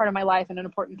important part of my life and an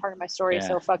important part of my story.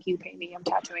 So fuck you, pay me. I'm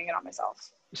tattooing it on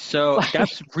myself. So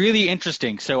that's really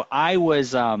interesting. So I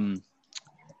was, when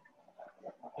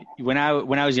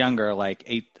I was younger, like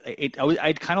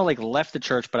I'd kind of like left the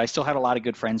church, but I still had a lot of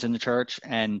good friends in the church.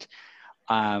 And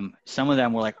some of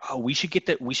them were like, oh, we should get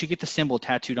the symbol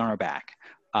tattooed on our back.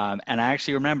 And I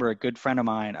actually remember a good friend of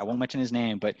mine, I won't mention his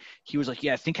name, but he was like,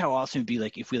 yeah, I think how awesome it'd be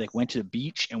like if we like went to the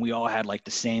beach and we all had like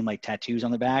the same like tattoos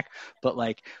on the back, but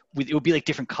like it would be like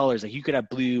different colors. Like you could have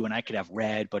blue and I could have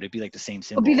red, but it'd be like the same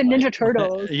symbol. It'd be the Ninja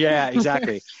Turtles. Yeah,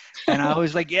 exactly. And I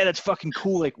was like, yeah, that's fucking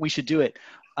cool. Like we should do it.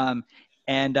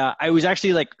 And I was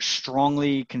actually like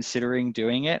strongly considering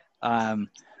doing it. But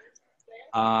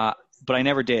I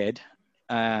never did.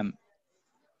 And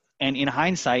in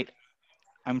hindsight,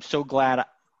 I'm so glad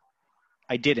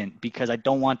I didn't, because I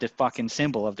don't want the fucking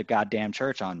symbol of the goddamn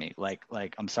church on me. Like,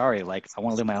 I'm sorry. Like, I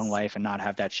want to live my own life and not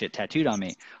have that shit tattooed on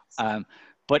me.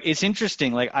 But it's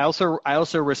interesting. Like, I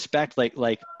also respect,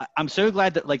 like, I'm so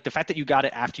glad that, like, the fact that you got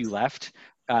it after you left,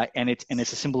 and it's a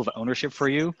symbol of ownership for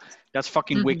you. That's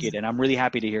fucking wicked. And I'm really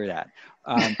happy to hear that.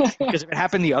 Because if it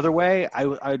happened the other way, I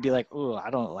would be like, oh,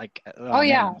 I don't like, oh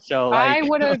yeah. So like, I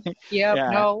would have,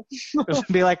 no.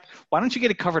 Be like, why don't you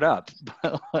get it covered up?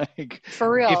 Like,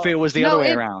 for real. If it was the other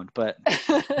way around, but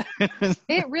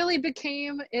it really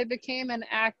became an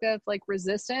act of like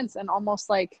resistance and almost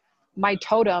like my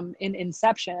totem in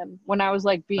Inception when I was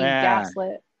like being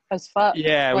gaslit as fuck.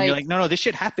 Yeah. Like, when you're like, no, this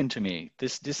shit happened to me.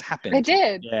 This happened. It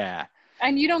did. Yeah.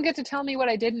 And you don't get to tell me what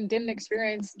I did and didn't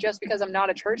experience just because I'm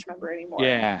not a church member anymore.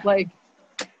 Yeah. Like,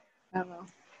 I don't know.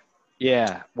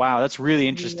 Yeah. Wow. That's really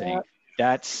interesting.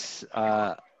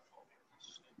 Yeah.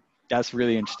 That's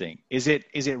really interesting. Is it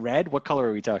red? What color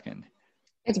are we talking?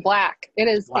 It's black. It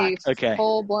is black. A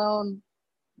full blown.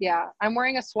 Yeah. I'm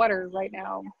wearing a sweater right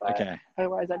now, but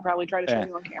otherwise I'd probably try to show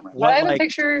you on camera. But I have a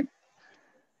picture.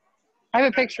 I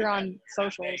have a picture on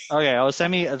socials. Okay, well,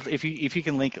 send me if you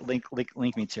can link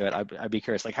me to it. I'd be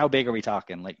curious. Like, how big are we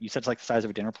talking? Like, you said it's like the size of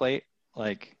a dinner plate.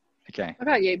 Like, okay.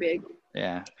 About yay big.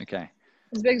 Yeah. Okay.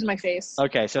 As big as my face.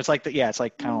 Okay, so it's like it's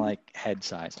like kind of like head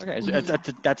size. Okay,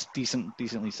 that's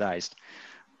decently sized.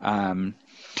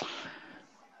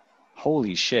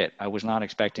 Holy shit! I was not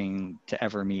expecting to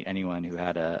ever meet anyone who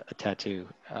had a tattoo.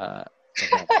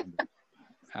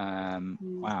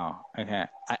 Wow. Okay.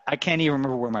 I can't even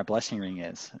remember where my blessing ring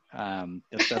is.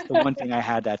 That's the one thing I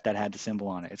had that had the symbol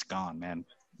on it. It's gone, man.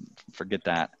 Forget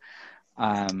that.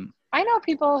 I know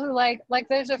people who like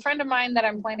there's a friend of mine that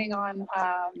I'm planning on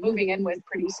moving in with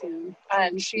pretty soon.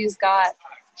 And she's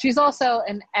also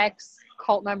an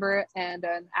ex-cult member and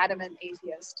an adamant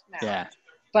atheist now. Yeah.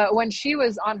 But when she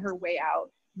was on her way out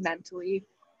mentally,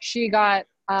 she got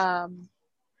a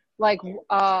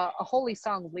holy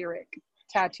song lyric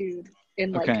tattooed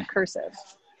in like cursive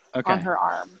on her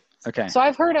arm. Okay. So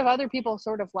I've heard of other people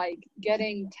sort of like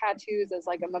getting tattoos as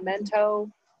like a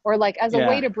memento or like as a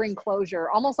way to bring closure.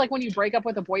 Almost like when you break up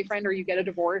with a boyfriend or you get a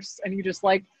divorce and you just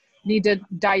like need to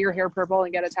dye your hair purple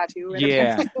and get a tattoo.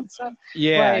 Yeah.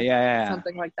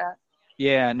 Something like that.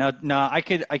 Yeah. No, I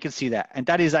could see that. And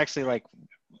that is actually like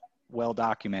well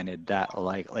documented, that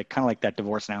like kind of like that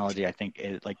divorce analogy. I think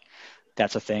is like,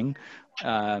 that's a thing.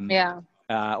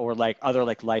 Or like other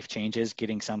like life changes,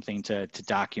 getting something to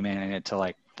document and it to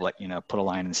like put a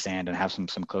line in the sand and have some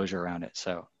closure around it.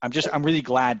 So I'm really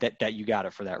glad that you got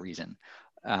it for that reason.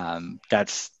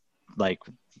 That's like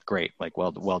great, like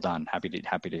well done. Happy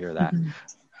to hear that.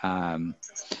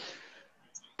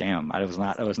 Damn, I was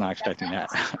not expecting that.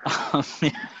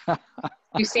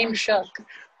 You seem shook.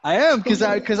 I am because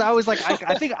I was like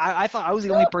I think I thought I was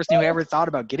the only person who ever thought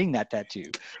about getting that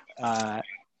tattoo.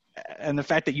 And the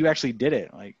fact that you actually did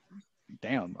it, like,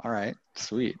 damn, all right,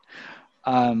 sweet.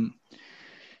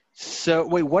 So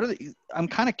wait, I'm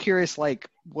kind of curious, like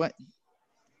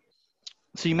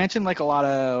so you mentioned like a lot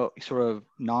of sort of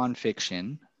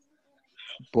nonfiction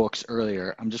books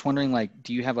earlier. I'm just wondering, like,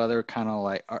 do you have other kind of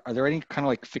like, are there any kind of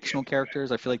like fictional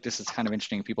characters? I feel like this is kind of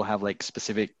interesting if people have like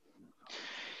specific,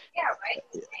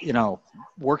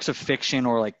 works of fiction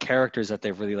or like characters that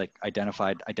they've really like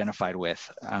identified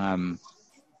with.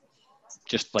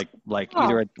 Just like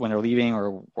either when they're leaving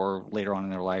or later on in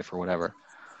their life or whatever.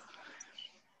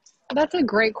 That's a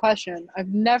great question.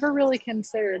 I've never really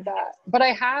considered that, but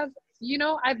I have,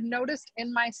 I've noticed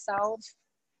in myself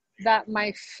that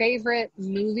my favorite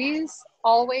movies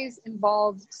always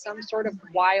involve some sort of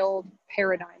wild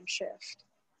paradigm shift.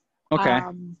 Okay.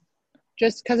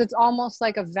 Just because it's almost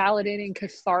like a validating,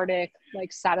 cathartic,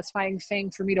 like satisfying thing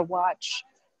for me to watch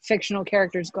fictional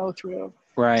characters go through.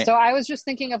 Right. So I was just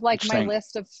thinking of like my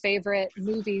list of favorite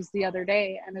movies the other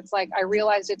day, and it's like I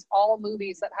realized it's all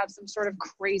movies that have some sort of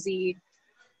crazy,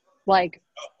 like,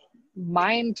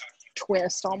 mind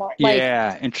twist almost.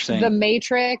 Yeah, like interesting. The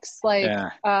Matrix, like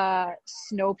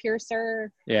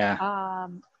Snowpiercer. Yeah.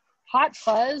 Hot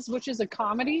Fuzz, which is a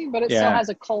comedy, but it still has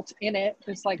a cult in it.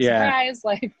 It's like, surprise,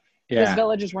 like this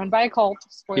village is run by a cult.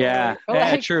 Spoiler alert.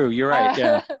 Yeah, true. You're right.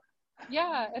 Yeah.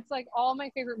 Yeah, it's like all my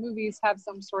favorite movies have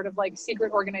some sort of like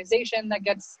secret organization that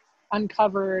gets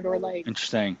uncovered or like.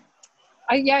 Interesting.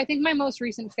 I think my most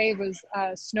recent fave was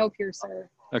Snowpiercer.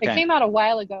 Okay. It came out a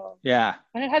while ago. Yeah.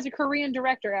 And it has a Korean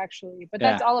director actually, but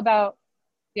that's all about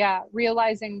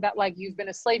realizing that like you've been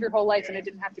a slave your whole life and it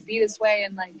didn't have to be this way,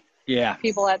 and like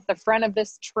people at the front of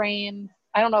this train.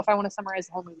 I don't know if I want to summarize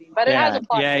the whole movie, but it has a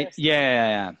plot twist.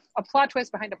 Yeah. A plot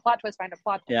twist behind a plot twist behind a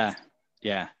plot twist.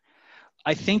 Yeah.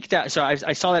 I think that, so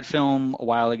I saw that film a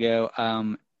while ago.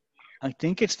 I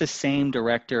think it's the same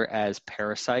director as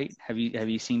Parasite. Have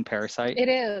you seen Parasite? It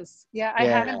is. Yeah, I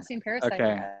haven't seen Parasite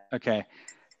yet. Okay.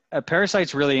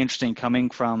 Parasite's really interesting, coming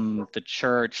from the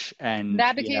church, and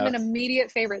that became an immediate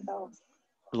favorite though.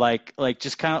 Like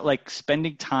just kind of like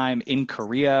spending time in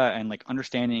Korea and like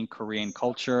understanding Korean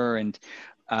culture, and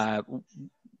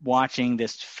watching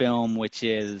this film, which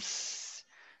is,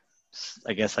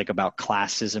 I guess, like about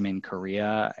classism in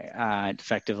Korea,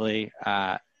 effectively.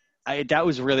 That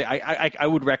was really, I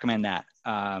would recommend that.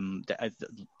 That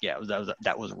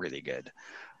was really good.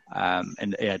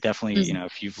 And definitely,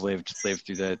 if you've lived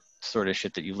through the sort of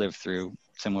shit that you lived through,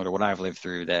 similar to what I've lived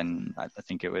through, then I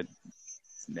think it would,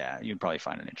 you'd probably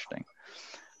find it interesting.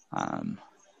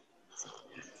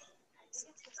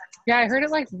 I heard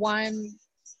it like won.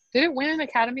 Did it win an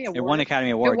Academy Award? It won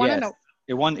Academy Award.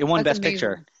 It won Best amazing.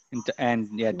 Picture. And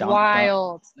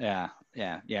wild.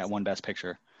 It won Best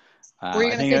Picture. Were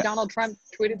you going to say Donald Trump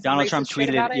tweeted? Donald Trump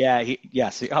tweeted it. Yeah.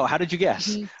 Yes. Oh, how did you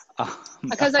guess?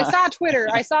 Because I saw Twitter.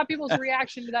 I saw people's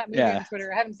reaction to that movie on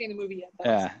Twitter. I haven't seen the movie yet.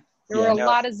 But there were a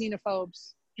lot of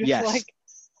xenophobes. Just like,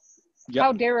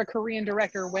 how dare a Korean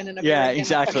director win an American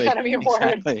Academy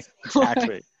Award?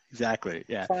 Exactly.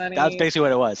 Yeah. Funny. That's basically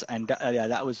what it was. And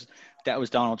that was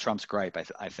Donald Trump's gripe,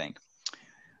 I think.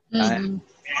 All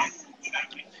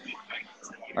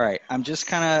right. I'm just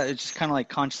kind of like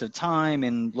conscious of time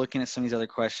and looking at some of these other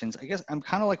questions. I guess I'm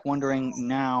kind of like wondering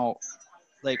now,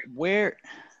 like where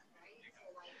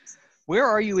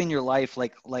are you in your life?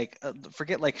 Like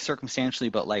forget like circumstantially,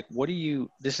 but like, what do you,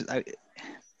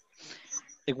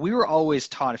 like we were always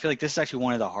taught, I feel like this is actually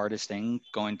one of the hardest things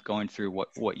going through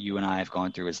what you and I have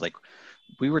gone through, is like,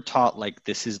 we were taught like,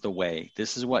 this is the way,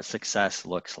 this is what success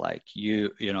looks like.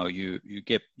 You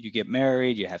get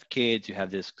married, you have kids, you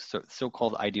have this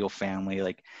so-called ideal family.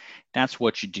 Like that's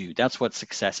what you do. That's what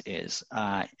success is.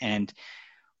 And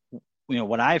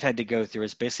what I've had to go through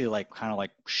is basically like kind of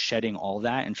like shedding all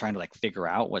that and trying to like figure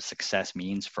out what success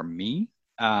means for me.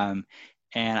 And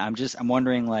I'm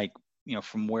wondering, like,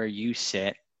 from where you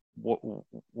sit,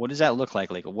 what does that look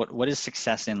like? Like what does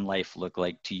success in life look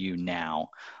like to you now?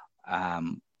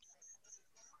 What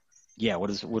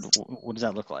does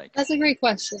that look like? That's a great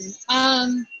question.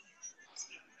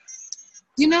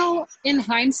 In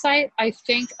hindsight, I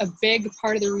think a big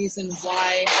part of the reason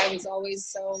why I was always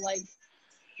so like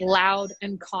loud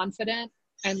and confident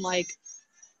and like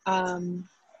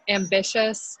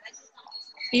ambitious,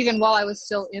 even while I was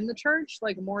still in the church,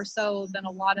 like more so than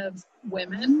a lot of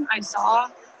women I saw,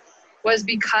 was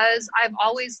because I've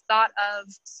always thought of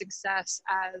success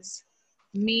as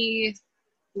me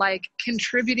like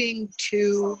contributing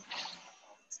to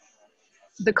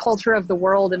the culture of the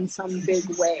world in some big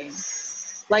way.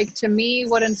 Like to me,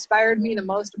 what inspired me the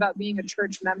most about being a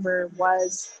church member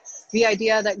was the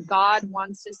idea that God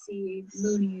wants to see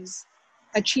Moonies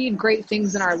achieve great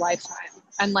things in our lifetime.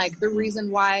 And like the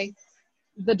reason why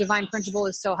the divine principle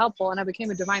is so helpful, and I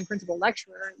became a divine principle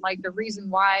lecturer, like the reason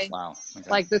why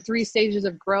like the 3 stages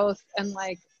of growth and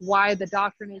like why the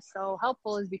doctrine is so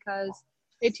helpful is because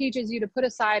it teaches you to put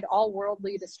aside all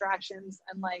worldly distractions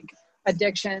and like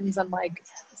addictions and like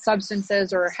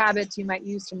substances or habits you might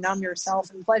use to numb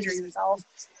yourself and pleasure yourself,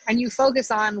 and you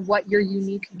focus on what your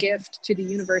unique gift to the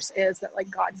universe is that like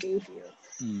God gave you.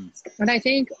 And I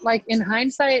think like in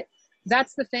hindsight,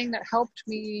 that's the thing that helped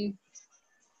me,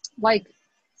 like,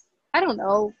 I don't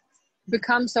know,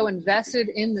 become so invested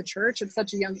in the church at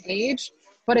such a young age,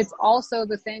 but it's also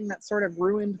the thing that sort of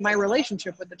ruined my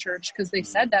relationship with the church, because they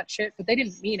said that shit, but they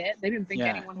didn't mean it. They didn't think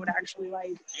anyone would actually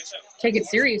like take it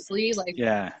seriously. Like,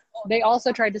 they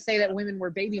also tried to say that women were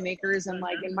baby makers, and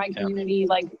like in my community,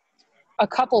 like a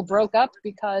couple broke up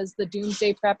because the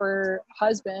doomsday prepper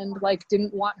husband like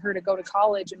didn't want her to go to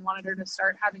college and wanted her to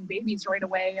start having babies right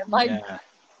away, and like,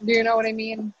 do you know what I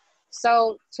mean?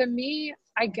 So to me,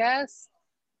 I guess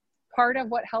part of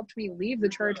what helped me leave the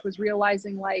church was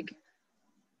realizing like,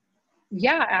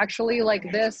 yeah, actually,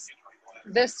 like this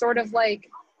sort of like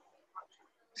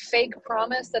fake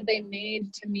promise that they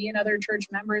made to me and other church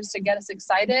members to get us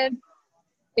excited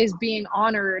is being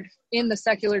honored in the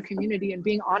secular community and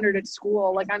being honored at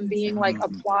school. Like, I'm being like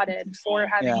applauded for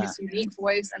having this unique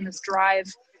voice and this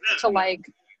drive to like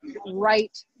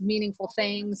write meaningful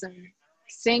things and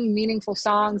sing meaningful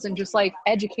songs and just like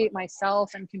educate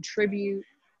myself and contribute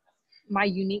my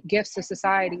unique gifts to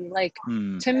society. Like,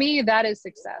 to me, that is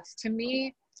success. To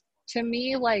me,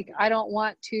 like, I don't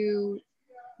want to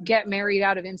get married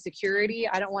out of insecurity.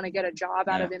 I don't want to get a job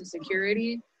out of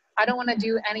insecurity. I don't want to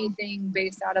do anything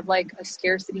based out of like a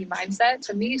scarcity mindset.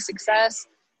 To me, success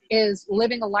is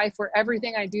living a life where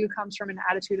everything I do comes from an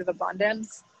attitude of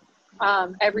abundance.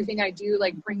 Everything I do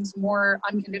like brings more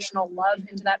unconditional love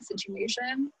into that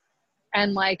situation.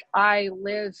 And like, I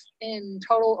live in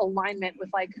total alignment with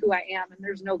like who I am. And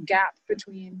there's no gap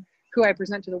between who I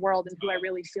present to the world and who I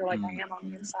really feel like I am on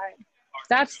the inside.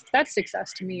 That's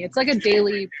success to me. It's like a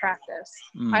daily practice.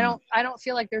 I don't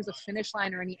feel like there's a finish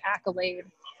line or any accolade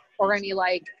or any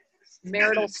like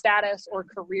marital status or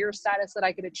career status that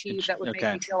I could achieve that would make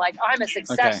me feel like I'm a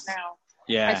success now.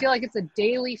 I feel like it's a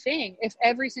daily thing. If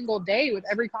every single day, with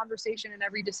every conversation and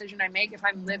every decision I make, if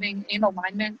I'm living in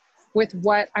alignment with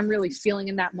what I'm really feeling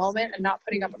in that moment and not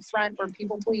putting up a front or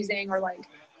people pleasing or like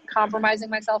compromising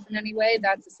myself in any way,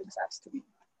 that's a success to me.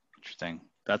 Interesting.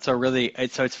 That's a really,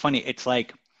 so it's funny. It's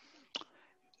like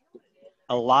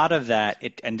a lot of that,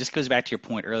 and this goes back to your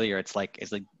point earlier. It's like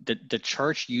the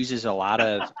church uses a lot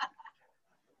of,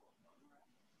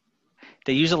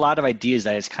 they use a lot of ideas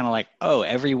that it's kind of like, oh,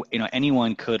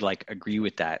 anyone could like agree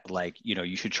with that. Like,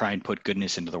 you should try and put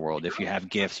goodness into the world. If you have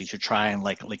gifts, you should try and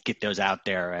like get those out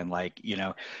there and like,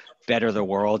 better the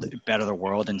world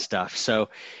and stuff. So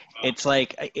it's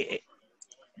like,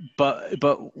 but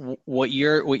what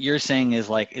you're saying is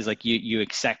like you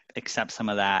accept some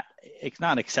of that. It's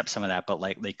not accept some of that, but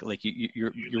like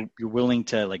you're willing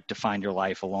to like define your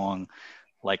life along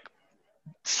like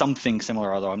something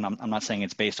similar, although I'm not saying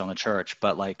it's based on the church,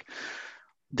 but like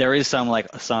there is some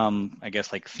I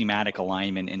guess like thematic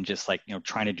alignment in just like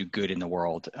trying to do good in the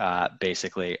world,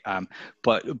 basically.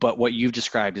 But what you've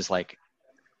described is like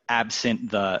absent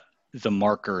the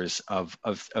markers of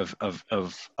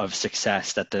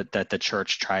success that the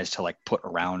church tries to like put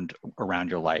around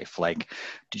your life. Like,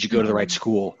 did you go to the right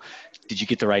school? Did you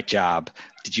get the right job?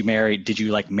 Did you marry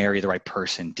the right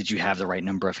person? Did you have the right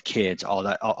number of kids? All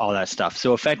that stuff.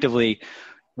 So effectively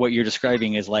what you're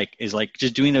describing is like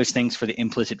just doing those things for the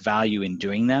implicit value in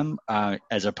doing them,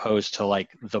 as opposed to like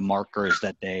the markers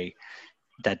that they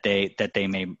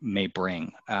may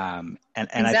bring. And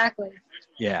exactly.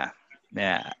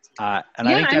 I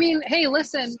mean, hey,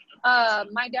 listen,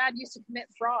 my dad used to commit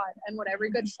fraud, and what every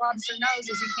good fraudster knows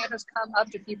is you can't just come up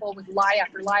to people with lie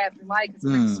after lie after lie, because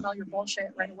they're going to smell your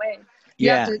bullshit right away. You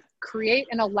have to create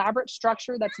an elaborate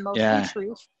structure that's mostly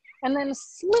truth, and then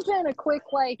slip in a quick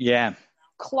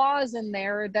clause in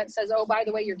there that says, oh, by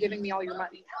the way, you're giving me all your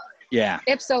money.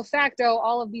 Ipso facto,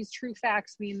 all of these true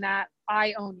facts mean that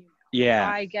I own you.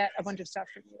 I get a bunch of stuff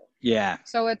from you.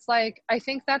 So it's like, I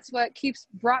think that's what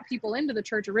brought people into the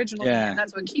church originally. And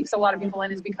that's what keeps a lot of people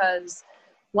in, is because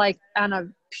like in a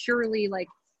purely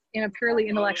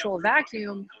intellectual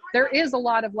vacuum, there is a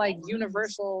lot of like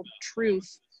universal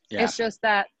truth. It's just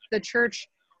that the church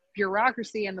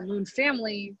bureaucracy and the Moon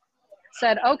family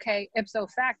said, okay, ipso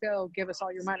facto, give us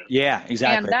all your money.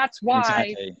 Exactly. And that's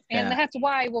why, that's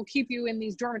why we'll keep you in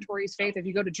these dormitories, Faith, if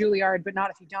you go to Juilliard, but not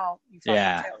if you don't. You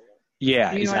fucking fail.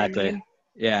 Exactly. I mean?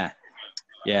 And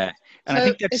so I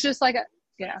think it's just like I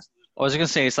was gonna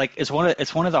say, it's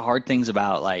one of the hard things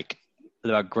about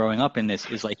growing up in this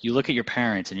is like, you look at your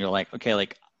parents and you're like, okay,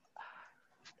 like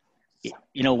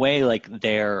in a way, like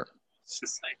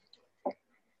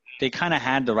they kind of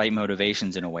had the right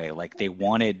motivations in a way. Like they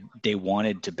wanted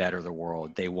to better the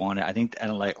world. I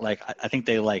think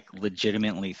they like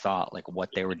legitimately thought like what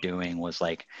they were doing was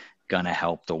like gonna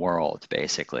help the world,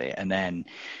 basically. And then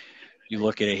you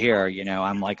look at it here,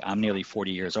 I'm nearly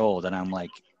 40 years old, and I'm like,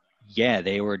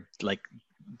 they were like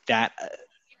that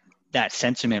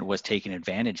sentiment was taken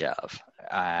advantage of.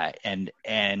 and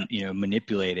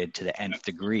manipulated to the nth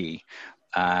degree,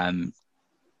 to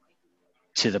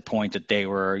the point that they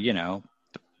were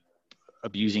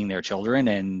abusing their children,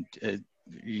 and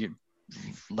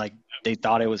like they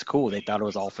thought it was cool. They thought it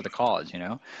was all for the cause,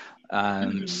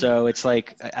 So it's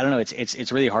like, I don't know.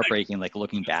 It's really heartbreaking, like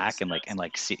looking back and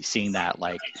seeing that,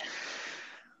 like,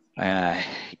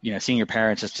 seeing your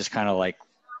parents as just kind of like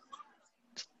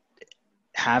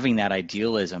having that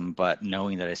idealism, but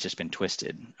knowing that it's just been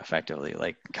twisted effectively,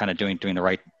 like kind of doing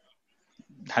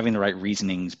having the right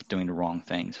reasonings, but doing the wrong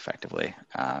things effectively.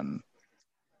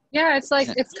 Yeah, it's like,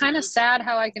 it's kind of sad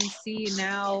how I can see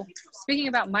now, speaking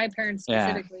about my parents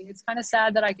specifically, it's kind of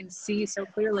sad that I can see so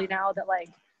clearly now that like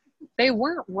they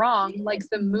weren't wrong. Like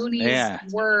the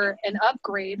Moonies were an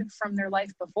upgrade from their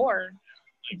life before,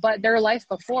 but their life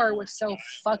before was so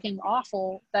fucking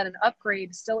awful that an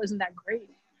upgrade still isn't that great.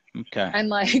 Okay. And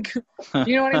like,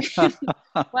 you know what I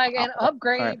mean? Like an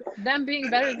upgrade, them being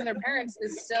better than their parents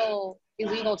is still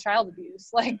illegal child abuse.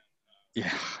 Like,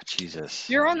 yeah, Jesus.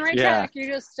 You're on the right track. You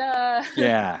just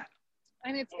yeah.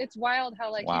 And it's wild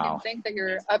how like Wow. you can think that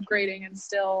you're upgrading and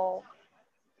still,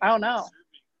 I don't know.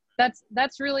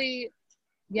 That's really,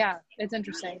 it's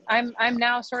interesting. I'm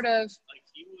now sort of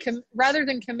rather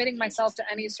than committing myself to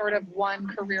any sort of one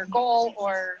career goal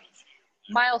or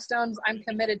milestones, I'm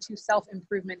committed to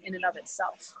self-improvement in and of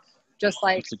itself. Just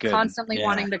like constantly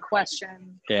wanting to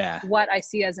question what I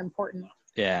see as important.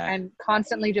 Yeah. And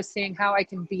constantly just seeing how I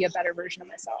can be a better version of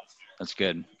myself. That's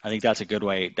good. I think that's a good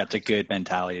way. That's a good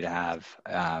mentality to have.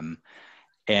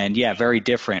 And very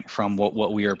different from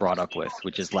what we were brought up with,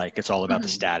 which is like, it's all about the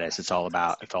status. It's all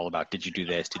about, did you do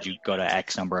this? Did you go to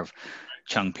X number of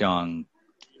Chungpyeong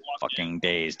fucking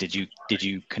days? Did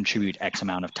you contribute X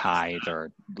amount of tithe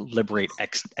or liberate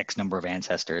X number of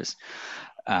ancestors?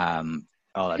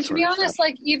 All that. To be honest,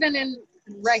 like even in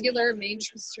regular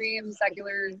mainstream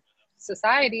secular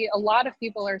society, a lot of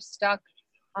people are stuck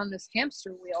on this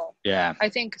hamster wheel. Yeah. I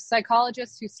think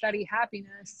psychologists who study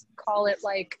happiness call it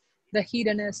like the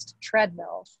hedonist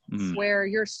treadmill, where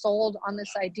you're sold on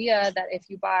this idea that if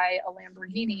you buy a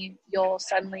Lamborghini, you'll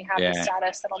suddenly have the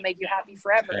status that'll make you happy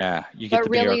forever. Yeah. You get the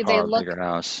bigger car, bigger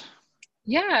house.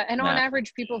 Yeah. And on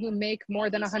average, people who make more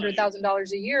than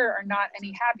 $100,000 a year are not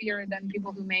any happier than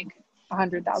people who make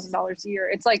 $100,000 a year.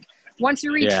 It's like, once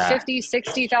you reach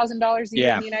 $50,000, $60,000 a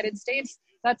year in the United States,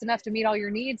 that's enough to meet all your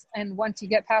needs. And once you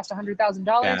get past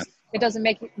 $100,000, it doesn't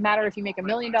matter if you make $1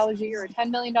 million a year or $10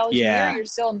 million a year, you're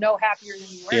still no happier than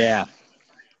you were. Yeah.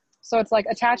 So it's like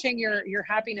attaching your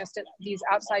happiness to these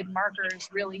outside markers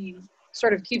really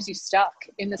sort of keeps you stuck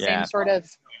in the same sort of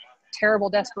terrible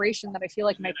desperation that I feel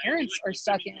like my parents are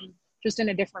stuck in, just in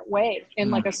a different way,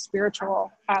 in like a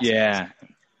spiritual aspect. Yeah.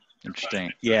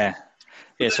 Interesting. Yeah.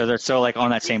 Yeah, so they're so like on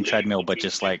that same treadmill, but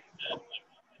just like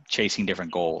chasing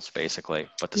different goals, basically.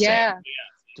 But the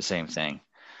same thing.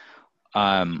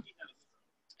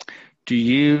 Do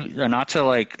you not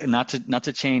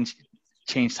to change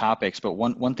topics, but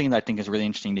one thing that I think is really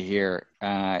interesting to hear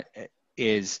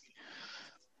is,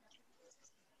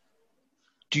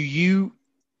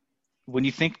 when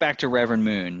you think back to Reverend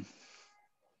Moon,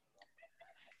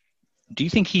 do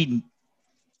you think he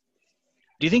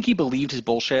believed his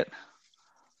bullshit?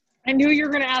 I knew you were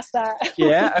going to ask that.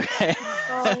 Yeah. Okay.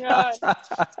 Oh my God.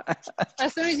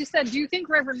 As soon as you said, do you think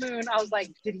Reverend Moon? I was like,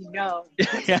 did he know?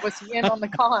 Was he in on the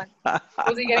con?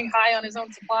 Was he getting high on his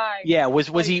own supply? Yeah.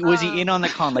 Was he in on the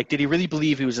con? Like, did he really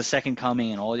believe he was a second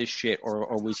coming and all this shit,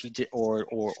 or was he, or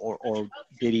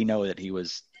did he know that he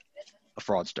was a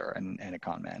fraudster and a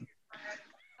con man?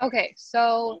 Okay.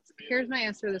 So here's my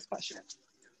answer to this question.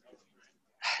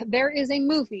 There is a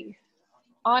movie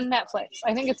on Netflix.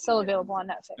 I think it's still available on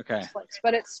Netflix. Okay.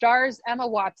 But it stars Emma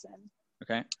Watson.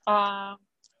 Okay.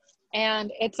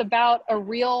 And it's about a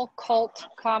real cult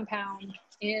compound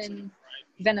in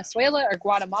Venezuela or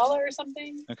Guatemala or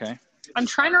something. Okay. I'm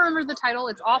trying to remember the title.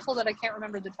 It's awful that I can't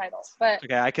remember the title. But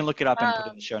okay, I can look it up and put it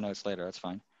in the show notes later. That's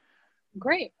fine.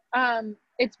 Great.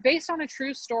 It's based on a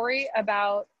true story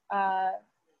about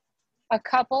a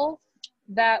couple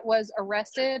that was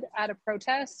arrested at a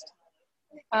protest.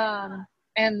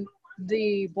 And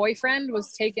the boyfriend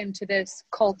was taken to this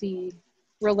culty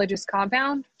religious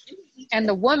compound, and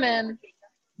the woman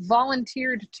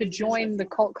volunteered to join the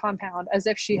cult compound as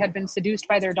if she had been seduced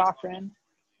by their doctrine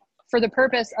for the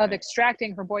purpose of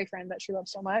extracting her boyfriend that she loved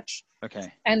so much.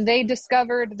 Okay. And they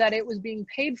discovered that it was being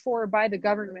paid for by the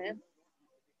government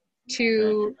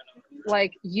to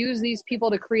like use these people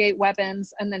to create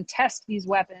weapons and then test these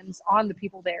weapons on the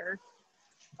people there.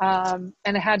 And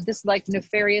it had this like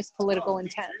nefarious political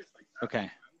intent. Okay.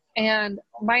 And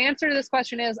my answer to this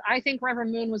question is, I think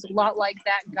Reverend Moon was a lot like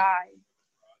that guy,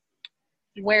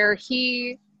 where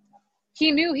he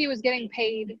knew he was getting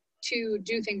paid to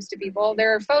do things to people.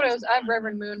 There are photos of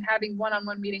Reverend Moon having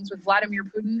one-on-one meetings with Vladimir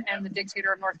Putin and the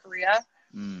dictator of North Korea.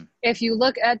 If you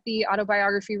look at the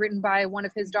autobiography written by one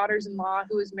of his daughters-in-law,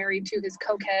 who was married to his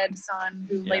cokehead son,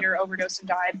 who later overdosed and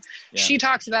died, she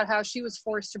talks about how she was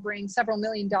forced to bring several $1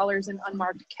 million in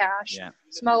unmarked cash,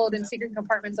 smuggled in secret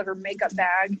compartments of her makeup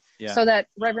bag, so that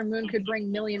Reverend Moon could bring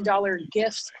 $1 million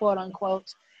gifts, quote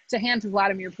unquote, to hand to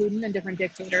Vladimir Putin and different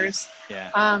dictators.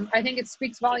 I think it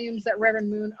speaks volumes that Reverend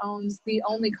Moon owns the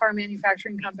only car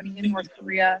manufacturing company in North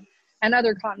Korea and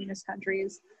other communist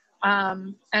countries.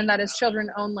 And that his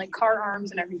children own like car arms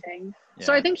and everything.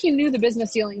 So I think he knew the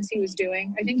business dealings he was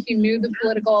doing. I think he knew the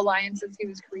political alliances he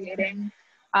was creating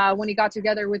when he got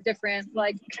together with different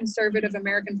like conservative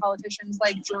American politicians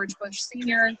like George Bush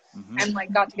Sr. And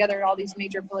like got together all these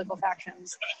major political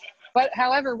factions. But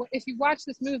however, if you watch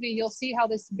this movie, you'll see how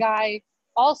this guy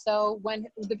also, when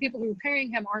the people who are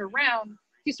paying him aren't around,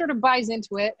 he sort of buys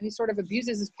into it and he sort of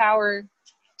abuses his power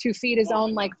to feed his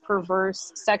own like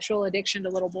perverse sexual addiction to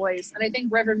little boys. And I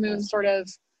think Reverend Moon sort of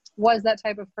was that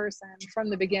type of person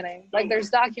from the beginning. Like there's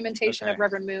documentation of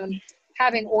Reverend Moon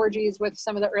having orgies with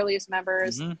some of the earliest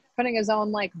members, putting his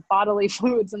own like bodily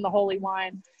fluids in the holy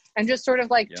wine, and just sort of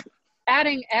like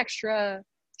adding extra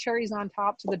cherries on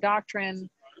top to the doctrine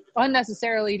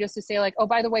unnecessarily, just to say like, oh,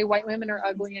 by the way, white women are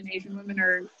ugly and Asian women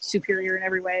are superior in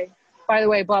every way. By the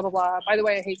way, blah, blah, blah. By the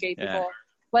way, I hate gay people.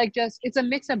 Like just, it's a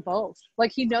mix of both.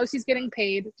 Like he knows he's getting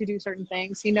paid to do certain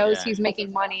things. He knows he's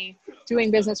making money doing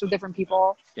business with different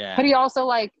people. But he also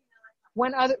like,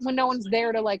 when no one's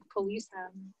there to like police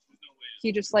him,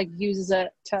 he just like uses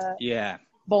it to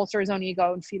bolster his own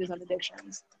ego and feed his own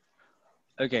addictions.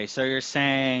 Okay, so you're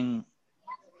saying,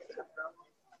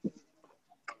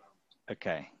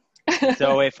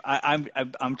 so if I'm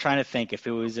trying to think, if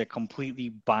it was a completely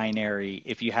binary,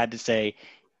 if you had to say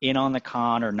in on the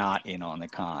con or not in on the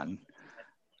con,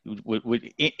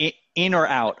 would in or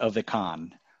out of the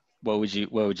con, what would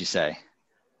you say?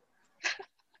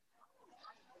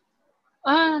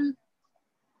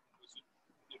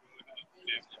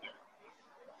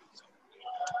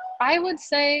 I would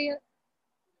say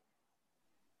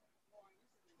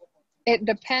it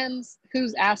depends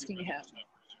who's asking him.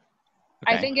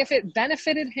 I think if it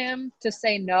benefited him to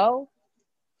say no,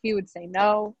 he would say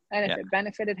no. And if it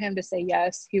benefited him to say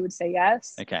yes, he would say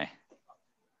yes. Okay.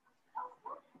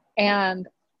 And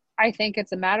I think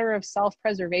it's a matter of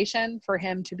self-preservation for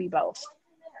him to be both.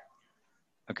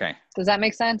 Okay. Does that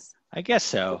make sense? I guess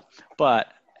so. But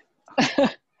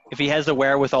if he has the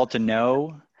wherewithal to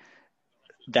know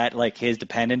that like his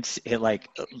dependence, the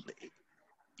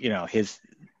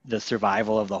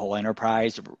survival of the whole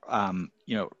enterprise,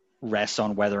 rests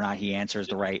on whether or not he answers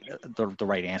the right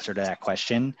answer to that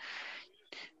question.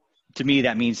 To me,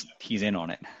 that means he's in on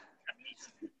it.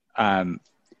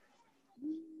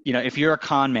 If you're a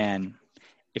con man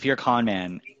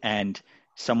and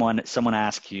someone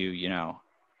asks you,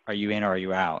 are you in or are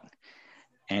you out?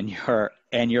 And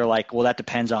you're like, well, that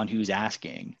depends on who's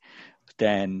asking.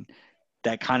 Then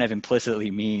that kind of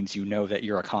implicitly means that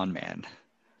you're a con man,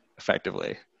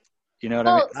 effectively. You know what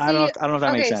I mean? See, I don't know if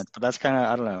that makes sense, but that's kind of,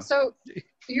 I don't know. So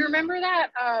you remember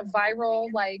that viral,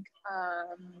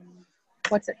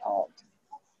 what's it called?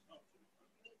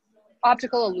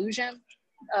 Optical illusion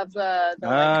of the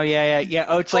oh, yeah.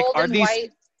 Oh, it's like, are these,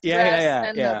 white dress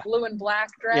and the blue and black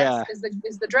dress. Yeah.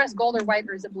 Is the dress gold or white,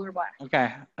 or is it blue or black?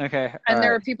 Okay. And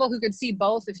there are people who could see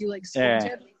both if you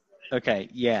squinted. Okay,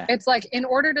 yeah. It's like, in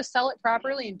order to sell it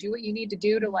properly and do what you need to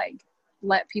do to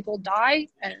let people die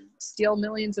and steal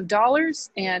millions of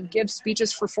dollars and give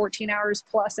speeches for 14 hours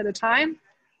plus at a time,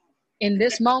 in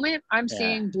this moment, I'm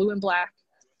seeing blue and black.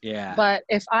 Yeah. But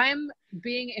if I'm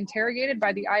being interrogated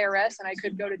by the IRS and I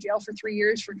could go to jail for 3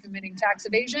 years for committing tax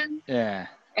evasion,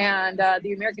 and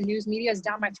the American news media is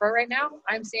down my throat right now,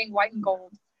 I'm seeing white and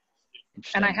gold.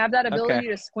 And I have that ability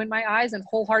to squint my eyes and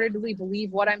wholeheartedly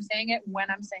believe what I'm saying it when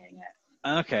I'm saying it.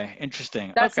 Okay,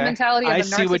 interesting. That's the mentality of a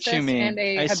narcissist what you mean. And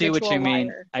a I see what you mean.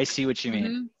 liar. I see what you mean.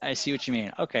 Mm-hmm. I see what you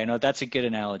mean. Okay, no, that's a good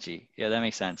analogy. Yeah, that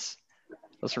makes sense.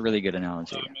 That's a really good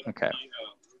analogy. Okay.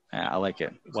 Yeah, I like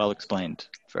it. Well explained.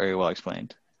 Very well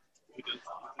explained.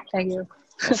 Thank you.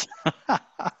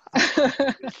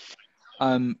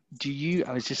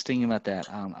 I was just thinking about that.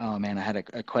 Oh man, I had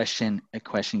a question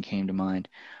came to mind.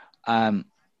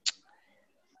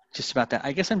 Just about that.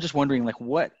 I guess I'm just wondering,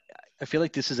 what, I feel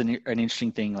like this is an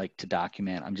interesting thing, to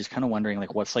document. I'm just kind of wondering,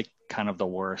 what's kind of the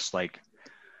worst,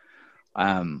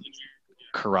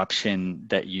 corruption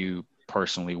that you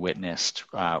personally witnessed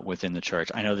within the church?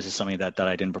 I know this is something that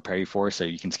I didn't prepare you for, so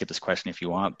you can skip this question if you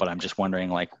want, but I'm just wondering,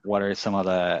 like, what are some of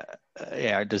the,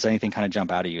 does anything kind of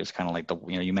jump out at you? It's kind of like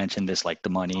you mentioned this, like the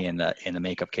money and the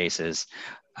makeup cases.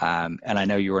 And I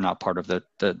know you were not part of the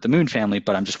Moon family,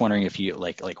 but I'm just wondering if you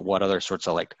like what other sorts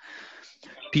of like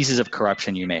pieces of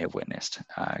corruption you may have witnessed.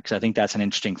 Because I think that's an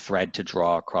interesting thread to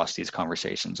draw across these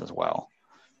conversations as well.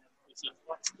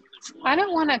 I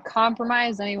don't want to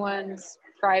compromise anyone's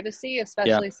privacy,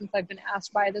 especially since I've been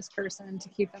asked by this person to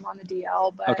keep them on the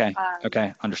DL. But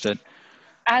okay, understood.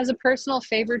 As a personal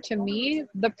favor to me,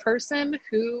 the person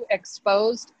who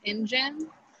exposed InGen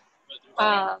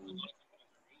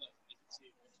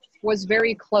was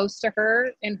very close to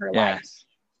her in her life.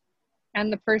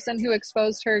 And the person who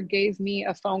exposed her gave me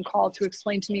a phone call to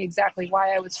explain to me exactly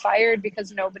why I was fired,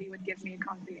 because nobody would give me a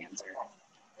concrete answer.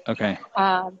 Okay.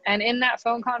 And in that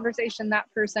phone conversation, that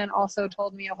person also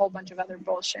told me a whole bunch of other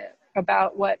bullshit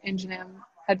about what InGen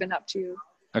had been up to.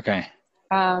 Okay.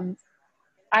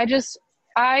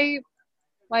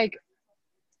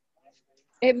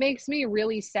 It makes me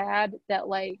really sad that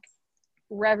like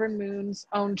Reverend Moon's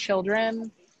own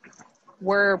children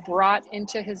were brought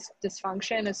into his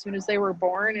dysfunction as soon as they were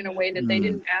born in a way that they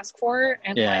didn't ask for.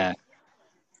 And like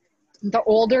the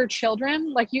older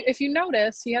children, like if you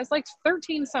notice, he has like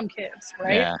 13 some kids,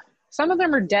 right? Yeah. Some of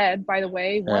them are dead, by the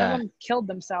way. One of them killed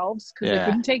themselves because they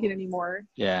couldn't take it anymore.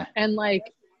 Yeah. And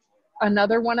like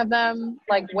another one of them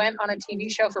like went on a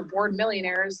TV show for Bored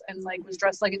Millionaires and like was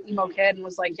dressed like an emo kid and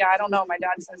was like, yeah, I don't know. My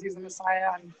dad says he's the Messiah.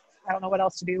 I don't know what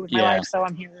else to do with my life, so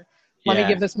I'm here. Let me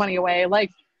give this money away.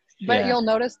 Like, but you'll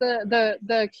notice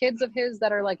the kids of his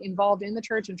that are like involved in the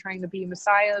church and trying to be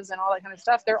messiahs and all that kind of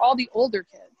stuff. They're all the older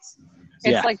kids.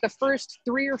 It's like the first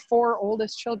 3 or 4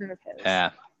 oldest children of his. Yeah.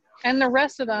 And the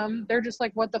rest of them, they're just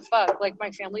like, what the fuck? Like,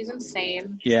 my family's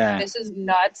insane. Yeah. This is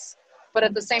nuts. But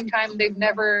at the same time, they've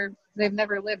never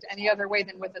lived any other way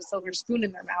than with a silver spoon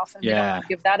in their mouth. And they don't want to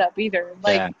give that up either.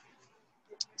 Like,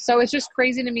 so it's just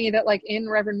crazy to me that like in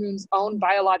Reverend Moon's own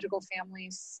biological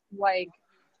families, like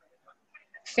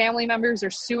family members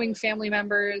are suing family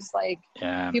members. Like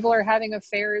people are having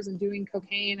affairs and doing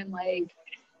cocaine and like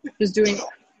just doing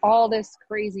all this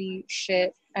crazy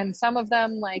shit. And some of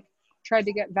them like tried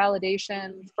to get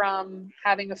validation from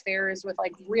having affairs with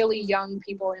like really young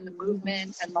people in the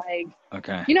movement and like,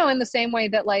 you know, in the same way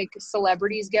that like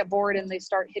celebrities get bored and they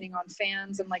start hitting on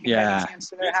fans and like inviting fans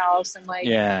to their house and like,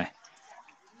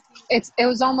 it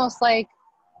was almost like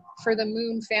for the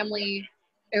Moon family,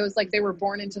 it was like they were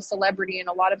born into celebrity and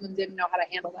a lot of them didn't know how to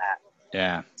handle that.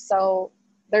 Yeah. So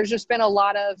there's just been a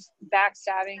lot of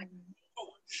backstabbing and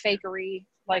fakery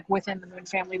like within the Moon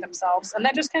family themselves. And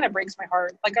that just kind of breaks my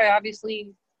heart. Like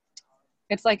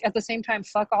it's like at the same time,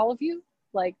 fuck all of you.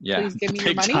 Like, please give me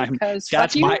your money because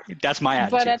that's my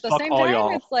attitude. But at the fuck same all time,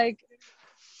 y'all. it's like,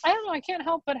 I don't know. I can't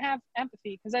help but have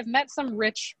empathy because I've met some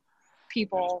rich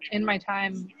people in my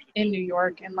time in New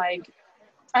York and like,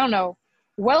 I don't know,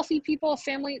 wealthy people,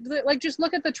 family, like just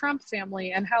look at the Trump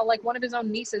family and how like one of his own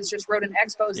nieces just wrote an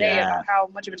expose about how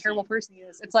much of a terrible person he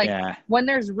is. It's like when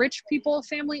there's rich people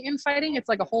family infighting, it's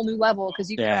like a whole new level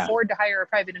because you can afford to hire a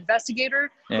private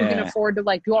investigator who can afford to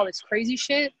like do all this crazy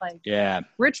shit. Like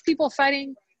rich people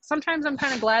fighting. Sometimes I'm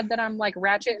kind of glad that I'm like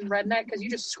ratchet and redneck because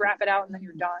you just scrap it out and then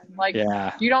you're done. Like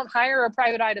you don't hire a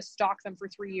private eye to stalk them for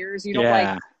 3 years. You don't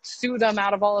like sue them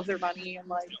out of all of their money and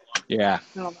like I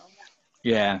don't know.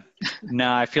 Yeah,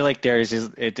 no, I feel like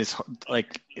it's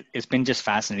been just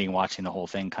fascinating watching the whole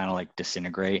thing kind of like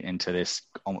disintegrate into this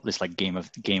like Game of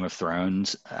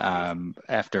Thrones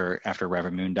after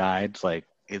Reverend Moon died. Like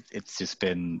it's just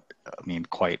been, I mean,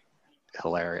 quite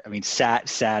hilarious. I mean,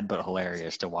 sad but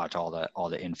hilarious to watch all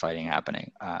the infighting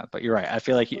happening. But you're right. I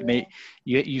feel like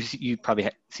you probably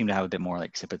seem to have a bit more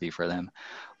like sympathy for them,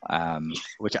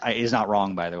 which is not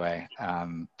wrong, by the way.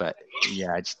 But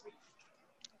yeah, it's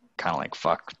kind of like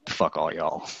fuck all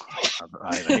y'all.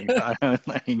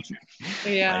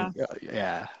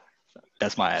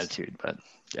 That's my attitude. But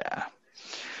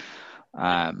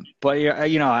but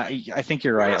you know, I think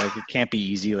you're right. Like it can't be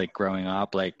easy like growing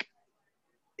up like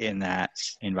in that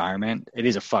environment. It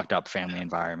is a fucked up family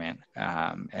environment,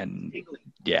 and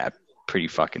pretty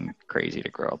fucking crazy to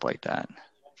grow up like that.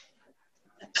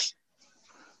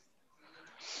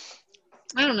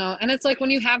 I don't know. And it's like when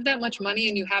you have that much money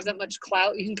and you have that much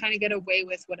clout, you can kind of get away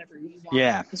with whatever you want.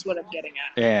 Yeah. Is what I'm getting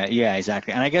at. Yeah,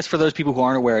 exactly. And I guess for those people who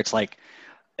aren't aware, it's like,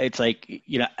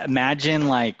 you know, imagine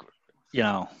like, you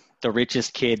know, the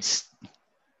richest kids,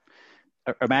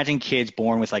 imagine kids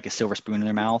born with like a silver spoon in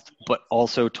their mouth, but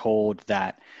also told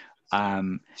that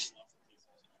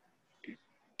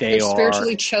they They're are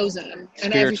spiritually chosen,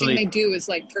 and everything they do is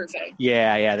like perfect.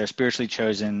 Yeah, they're spiritually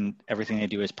chosen. Everything they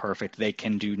do is perfect. They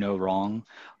can do no wrong.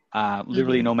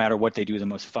 Literally, no matter what they do, the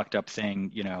most fucked up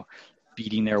thing,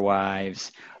 beating their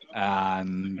wives, all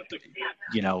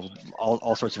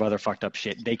sorts of other fucked up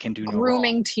shit. They can do no wrong.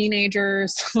 Grooming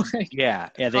teenagers. Yeah,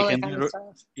 they all can. That kind of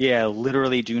stuff. Yeah,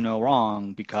 literally do no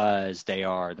wrong because they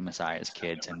are the Messiah's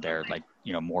kids, and they're like,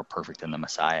 more perfect than the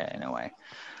Messiah in a way.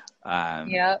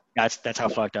 Yeah. That's how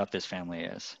fucked up this family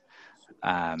is.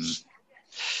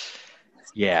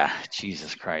 Yeah,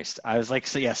 Jesus Christ. I was like,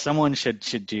 so yeah, someone should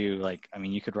do like, I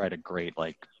mean, you could write a great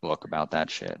like book about that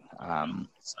shit.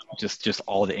 Just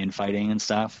all the infighting and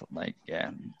stuff. Like,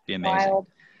 yeah, be amazing.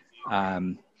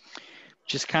 Wild.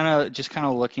 Just kind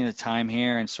of looking at the time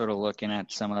here and sort of looking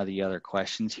at some of the other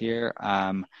questions here.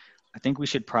 I think we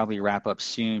should probably wrap up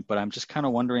soon, but I'm just kind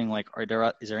of wondering, like,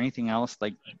 is there anything else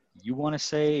like you want to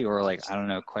say, or like, I don't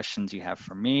know, questions you have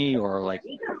for me, or like,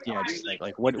 just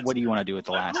like what do you want to do with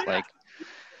the last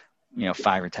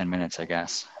 5 or 10 minutes, I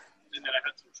guess.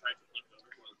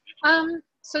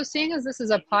 So seeing as this is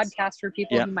a podcast for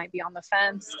people who might be on the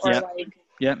fence or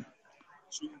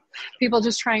people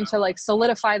just trying to like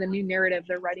solidify the new narrative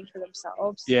they're writing for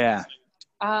themselves. Yeah.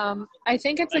 I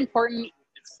think it's important,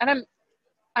 and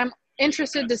I'm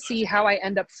interested to see how I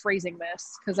end up phrasing this,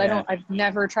 because I've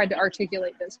never tried to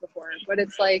articulate this before, but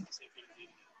it's like,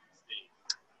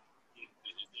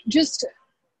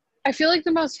 I feel like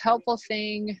the most helpful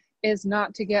thing is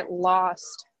not to get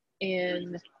lost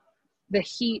in the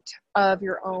heat of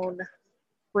your own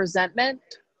resentment,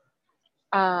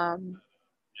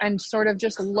 and sort of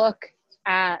just look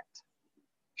at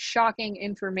shocking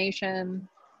information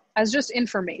as just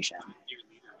information.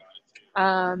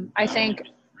 I think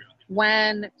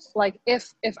when, like,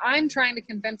 if I'm trying to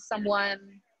convince someone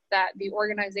that the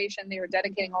organization they are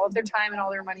dedicating all of their time and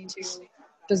all their money to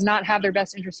does not have their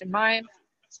best interest in mind,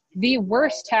 the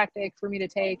worst tactic for me to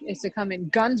take is to come in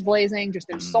guns blazing, just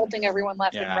insulting everyone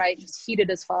left and right, just heated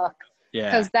as fuck.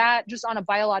 Because that just on a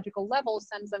biological level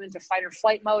sends them into fight or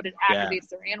flight mode and activates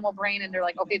their animal brain, and they're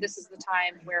like, okay, this is the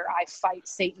time where I fight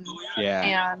Satan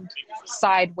and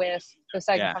side with the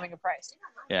second coming of Christ.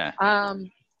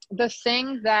 The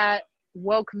thing that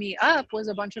woke me up was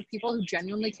a bunch of people who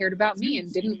genuinely cared about me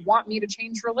and didn't want me to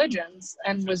change religions,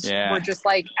 and were just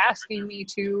like asking me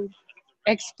to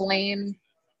explain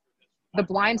the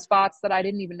blind spots that I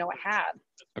didn't even know I had.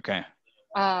 Okay.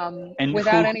 And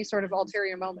without any sort of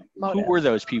ulterior motive. Who were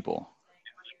those people?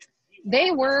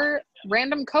 They were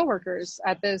random coworkers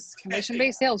at this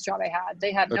commission-based sales job I had.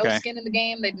 They had no skin in the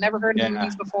game. They'd never heard of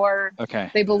movies before.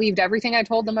 They believed everything I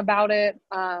told them about it.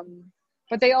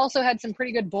 But they also had some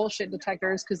pretty good bullshit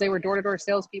detectors, because they were door-to-door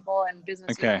salespeople and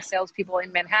business salespeople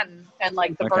in Manhattan and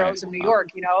like the boroughs of New York,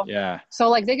 So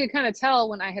like they could kind of tell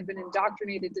when I had been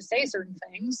indoctrinated to say certain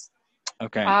things.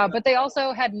 But they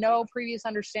also had no previous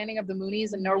understanding of the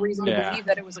Moonies and no reason to believe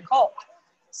that it was a cult.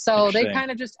 So they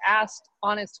kind of just asked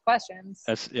honest questions.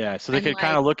 So they could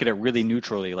kind of look at it really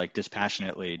neutrally, like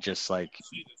dispassionately, just like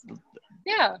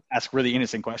ask really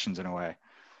innocent questions in a way.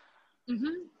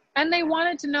 Mm-hmm. And they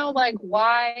wanted to know like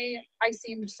why I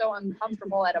seemed so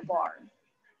uncomfortable at a bar,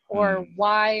 or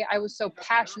why I was so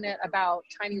passionate about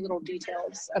tiny little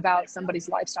details about somebody's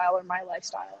lifestyle or my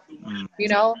lifestyle.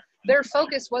 Their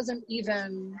focus wasn't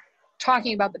even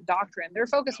talking about the doctrine. Their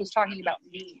focus was talking about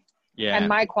me and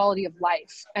my quality of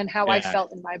life and how I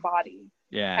felt in my body.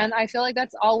 And I feel like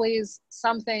that's always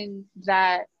something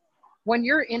that when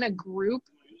you're in a group,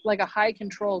 like a high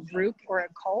control group or a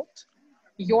cult,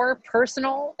 your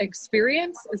personal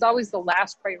experience is always the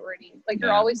last priority. Like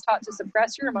you're always taught to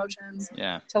suppress your emotions,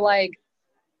 to like,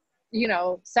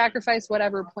 sacrifice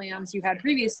whatever plans you had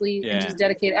previously and just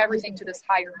dedicate everything to this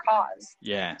higher cause.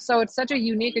 So it's such a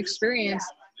unique experience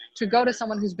to go to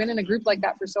someone who's been in a group like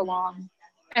that for so long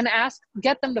and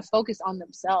get them to focus on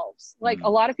themselves. Like a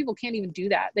lot of people can't even do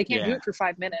that. They can't do it for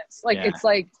 5 minutes. Like it's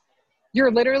like, you're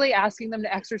literally asking them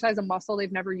to exercise a muscle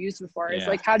they've never used before. It's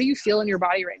like, how do you feel in your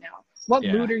body right now? What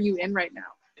mood are you in right now?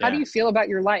 How do you feel about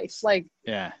your life? Like,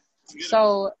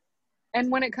 so, and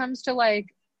when it comes to like,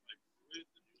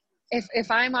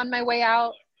 if I'm on my way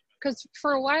out, because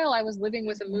for a while I was living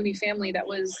with a Mooney family that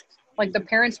was like, the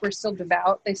parents were still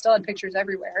devout. They still had pictures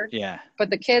everywhere. But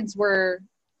the kids were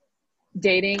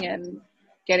dating and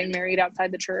getting married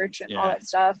outside the church and all that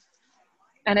stuff.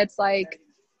 And it's like,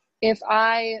 if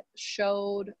I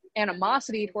showed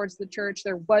animosity towards the church,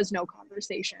 there was no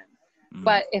conversation.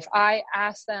 But if I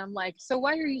asked them like, so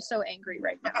why are you so angry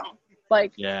right now?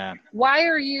 Like, Yeah. why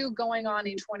are you going on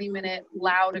a 20-minute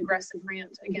loud, aggressive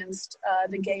rant against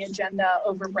the gay agenda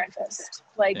over breakfast?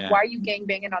 Like, why are you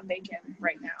gangbanging on bacon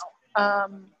right now?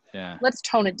 Let's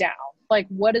tone it down. Like,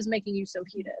 what is making you so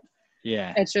heated?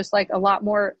 Yeah. It's just like a lot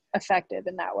more effective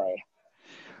in that way.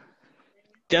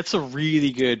 That's a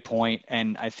really good point.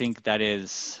 And I think that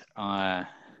is, and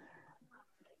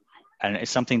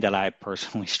it's something that I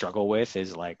personally struggle with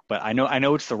is like, but I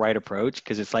know it's the right approach,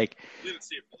 because it's like,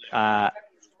 a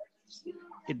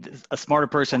smarter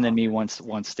person than me once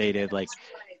stated, like,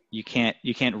 you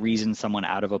can't reason someone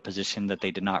out of a position that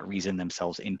they did not reason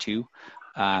themselves into.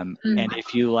 And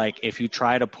if you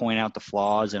try to point out the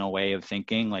flaws in a way of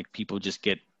thinking, like, people just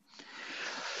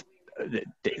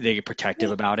they get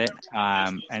protective about it.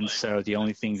 And so the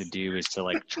only thing to do is to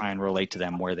like try and relate to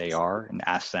them where they are and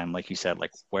ask them, like you said,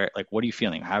 like, what are you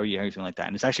feeling? How are you feeling like that?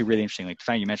 And it's actually really interesting. Like, the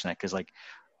fact you mentioned that, because like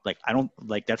I don't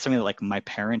like, that's something that like my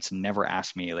parents never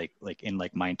asked me like in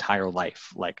like my entire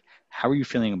life, like, how are you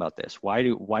feeling about this? Why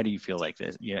do you feel like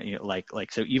this?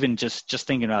 Like, so even just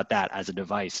thinking about that as a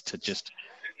device to just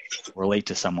relate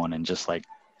to someone and just like,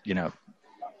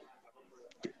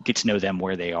 get to know them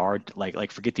where they are,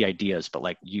 like forget the ideas, but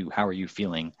like, how are you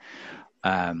feeling?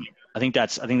 I think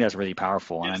that's really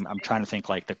powerful. And I'm trying to think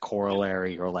like the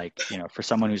corollary, or like, for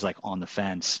someone who's like on the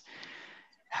fence,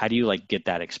 how do you like get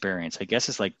that experience? I guess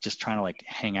it's like just trying to like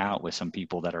hang out with some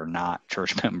people that are not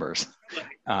church members,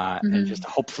 and just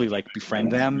hopefully like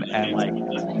befriend them and like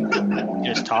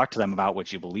just talk to them about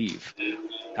what you believe,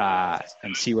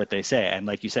 and see what they say. And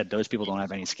like you said, those people don't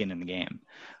have any skin in the game.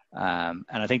 And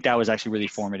I think that was actually really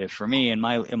formative for me. And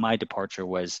my departure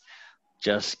was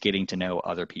just getting to know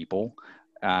other people,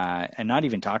 and not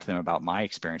even talk to them about my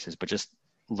experiences, but just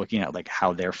looking at like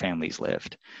how their families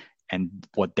lived and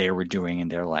what they were doing in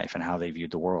their life and how they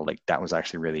viewed the world. Like, that was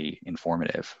actually really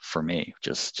informative for me,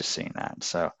 just seeing that.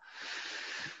 So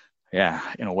yeah,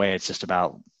 in a way, it's just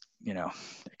about,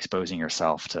 exposing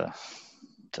yourself to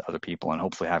other people and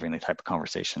hopefully having the type of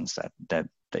conversations that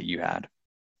you had.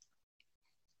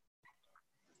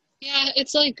 Yeah,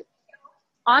 it's like,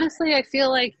 honestly, I feel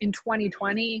like in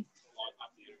 2020,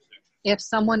 if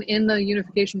someone in the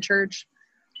Unification Church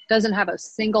doesn't have a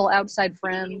single outside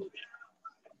friend,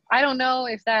 I don't know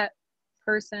if that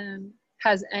person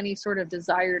has any sort of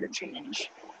desire to change.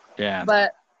 Yeah.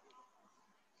 But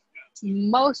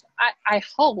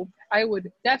I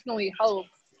would definitely hope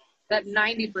that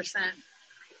 90%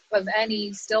 of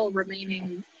any still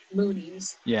remaining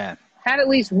Moonies had at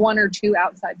least one or two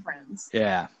outside friends.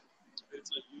 Yeah.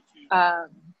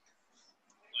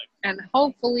 And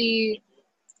hopefully,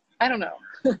 I don't know,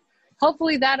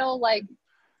 hopefully that'll like,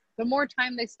 the more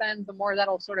time they spend, the more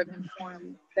that'll sort of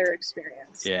inform their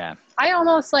experience. Yeah. I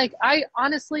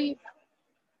honestly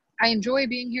enjoy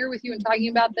being here with you and talking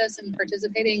about this and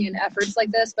participating in efforts like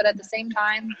this, but at the same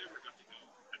time,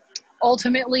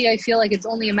 ultimately, I feel like it's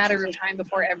only a matter of time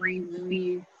before every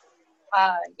Moonie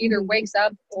either wakes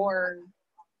up or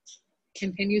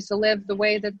continues to live the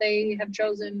way that they have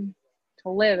chosen to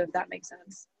live, if that makes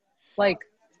sense. Like,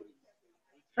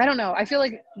 I don't know. I feel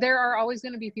like there are always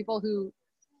going to be people who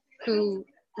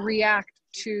react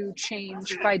to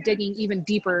change by digging even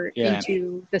deeper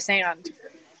into the sand.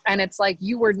 And it's like,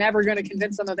 you were never going to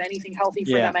convince them of anything healthy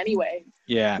for them anyway.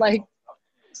 Yeah. Like,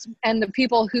 and the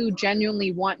people who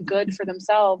genuinely want good for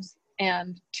themselves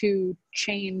and to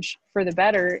change for the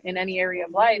better in any area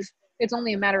of life, it's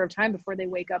only a matter of time before they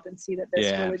wake up and see that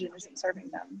this religion isn't serving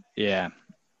them. Yeah.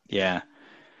 Yeah.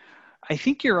 I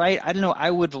think you're right. I don't know.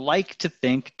 I would like to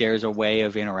think there's a way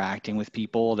of interacting with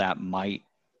people that might,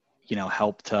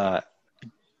 help to.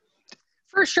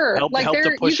 For sure. Help like,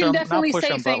 to push you can them, definitely push say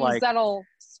them, things like, that'll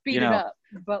speed it up.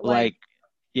 But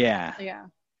yeah.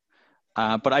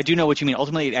 But I do know what you mean.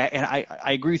 Ultimately, and I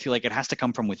agree with you. Like, it has to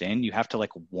come from within. You have to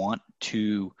like want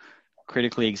to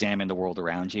critically examine the world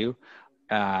around you,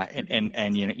 and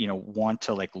want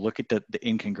to like look at the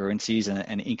incongruencies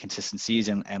and inconsistencies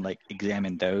and like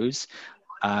examine those.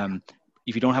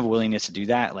 If you don't have a willingness to do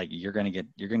that, like, you're gonna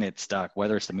get stuck.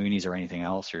 Whether it's the Moonies or anything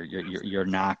else, you're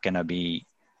not gonna be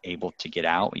able to get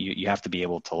out. You have to be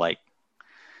able to like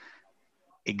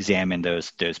examine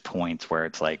those points where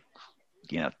it's like,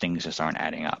 things just aren't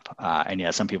adding up.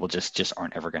 And some people just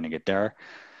aren't ever going to get there.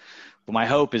 But my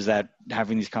hope is that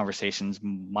having these conversations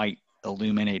might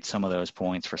illuminate some of those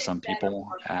points for some people.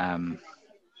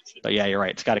 But yeah, you're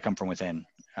right. It's got to come from within.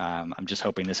 I'm just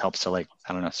hoping this helps to like,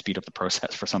 I don't know, speed up the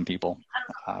process for some people.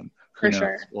 For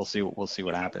sure. We'll see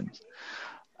what happens.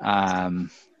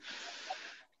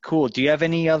 Cool. Do you have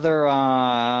any other,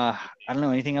 I don't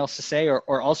know, anything else to say?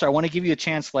 Or also, I want to give you a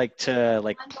chance, like, to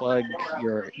like plug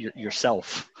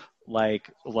yourself. Like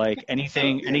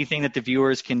anything that the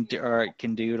viewers can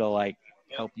do to like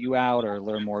help you out or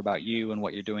learn more about you and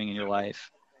what you're doing in your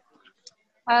life.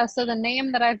 So the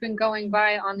name that I've been going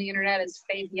by on the internet is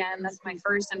Faith Yen. That's my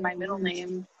first and my middle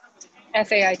name,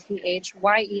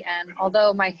 FaithYen.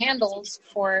 Although my handles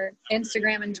for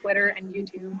Instagram and Twitter and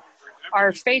YouTube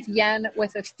are Faith Yen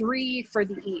with a 3 for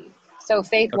the E. So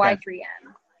Faith Okay.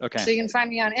 Y3N. Okay. So you can find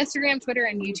me on Instagram, Twitter,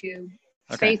 and YouTube.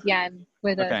 Faith Yen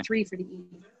with a 3 for the E.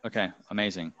 Okay.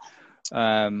 Amazing.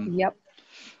 Yep.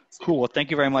 Cool. Well,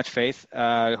 thank you very much, Faith.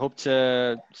 I hope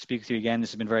to speak with you again.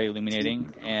 This has been very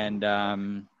illuminating,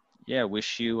 and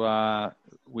wish you all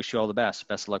the best.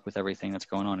 Best of luck with everything that's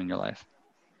going on in your life.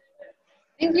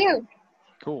 Thank you.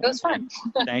 Cool. It was fun.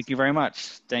 Thank you very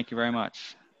much. Thank you very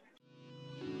much.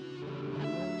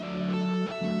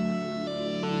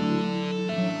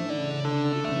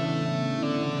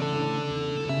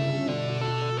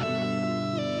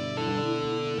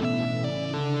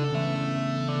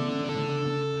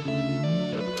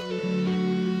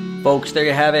 Folks, there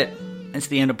you have it. It's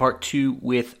the end of part 2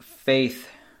 with Faith.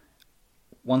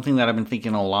 One thing that I've been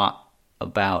thinking a lot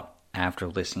about after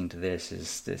listening to this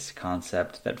is this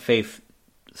concept that Faith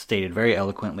stated very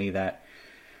eloquently, that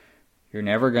you're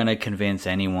never going to convince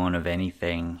anyone of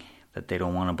anything that they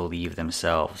don't want to believe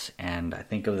themselves. And I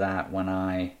think of that when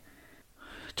I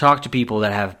talk to people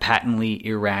that have patently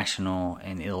irrational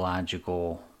and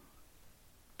illogical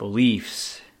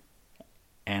beliefs,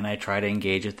 and I try to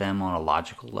engage with them on a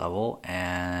logical level,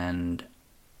 and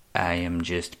I am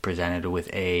just presented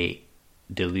with a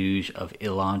deluge of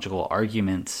illogical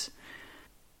arguments.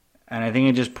 And I think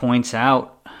it just points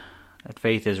out that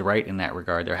Faith is right in that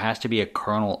regard. There has to be a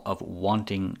kernel of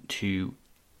wanting to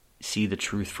see the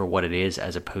truth for what it is,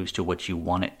 as opposed to what you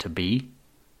want it to be,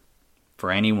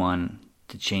 for anyone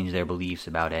to change their beliefs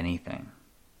about anything.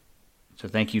 So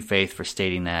thank you, Faith, for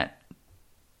stating that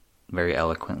very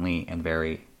eloquently and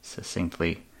very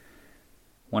succinctly. I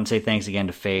want to say thanks again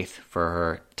to Faith for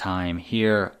her time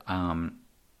here.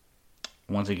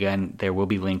 Once again, there will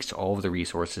be links to all of the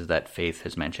resources that Faith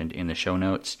has mentioned in the show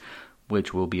notes,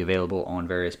 which will be available on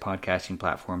various podcasting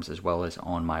platforms as well as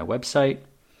on my website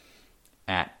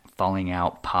at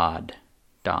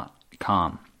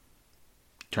fallingoutpod.com.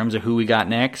 In terms of who we got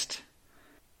next,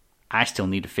 I still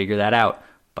need to figure that out,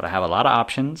 but I have a lot of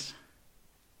options,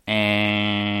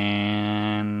 and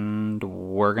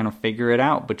we're going to figure it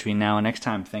out between now and next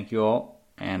time. Thank you all,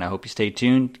 and I hope you stay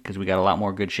tuned, because we got a lot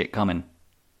more good shit coming.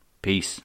 Peace.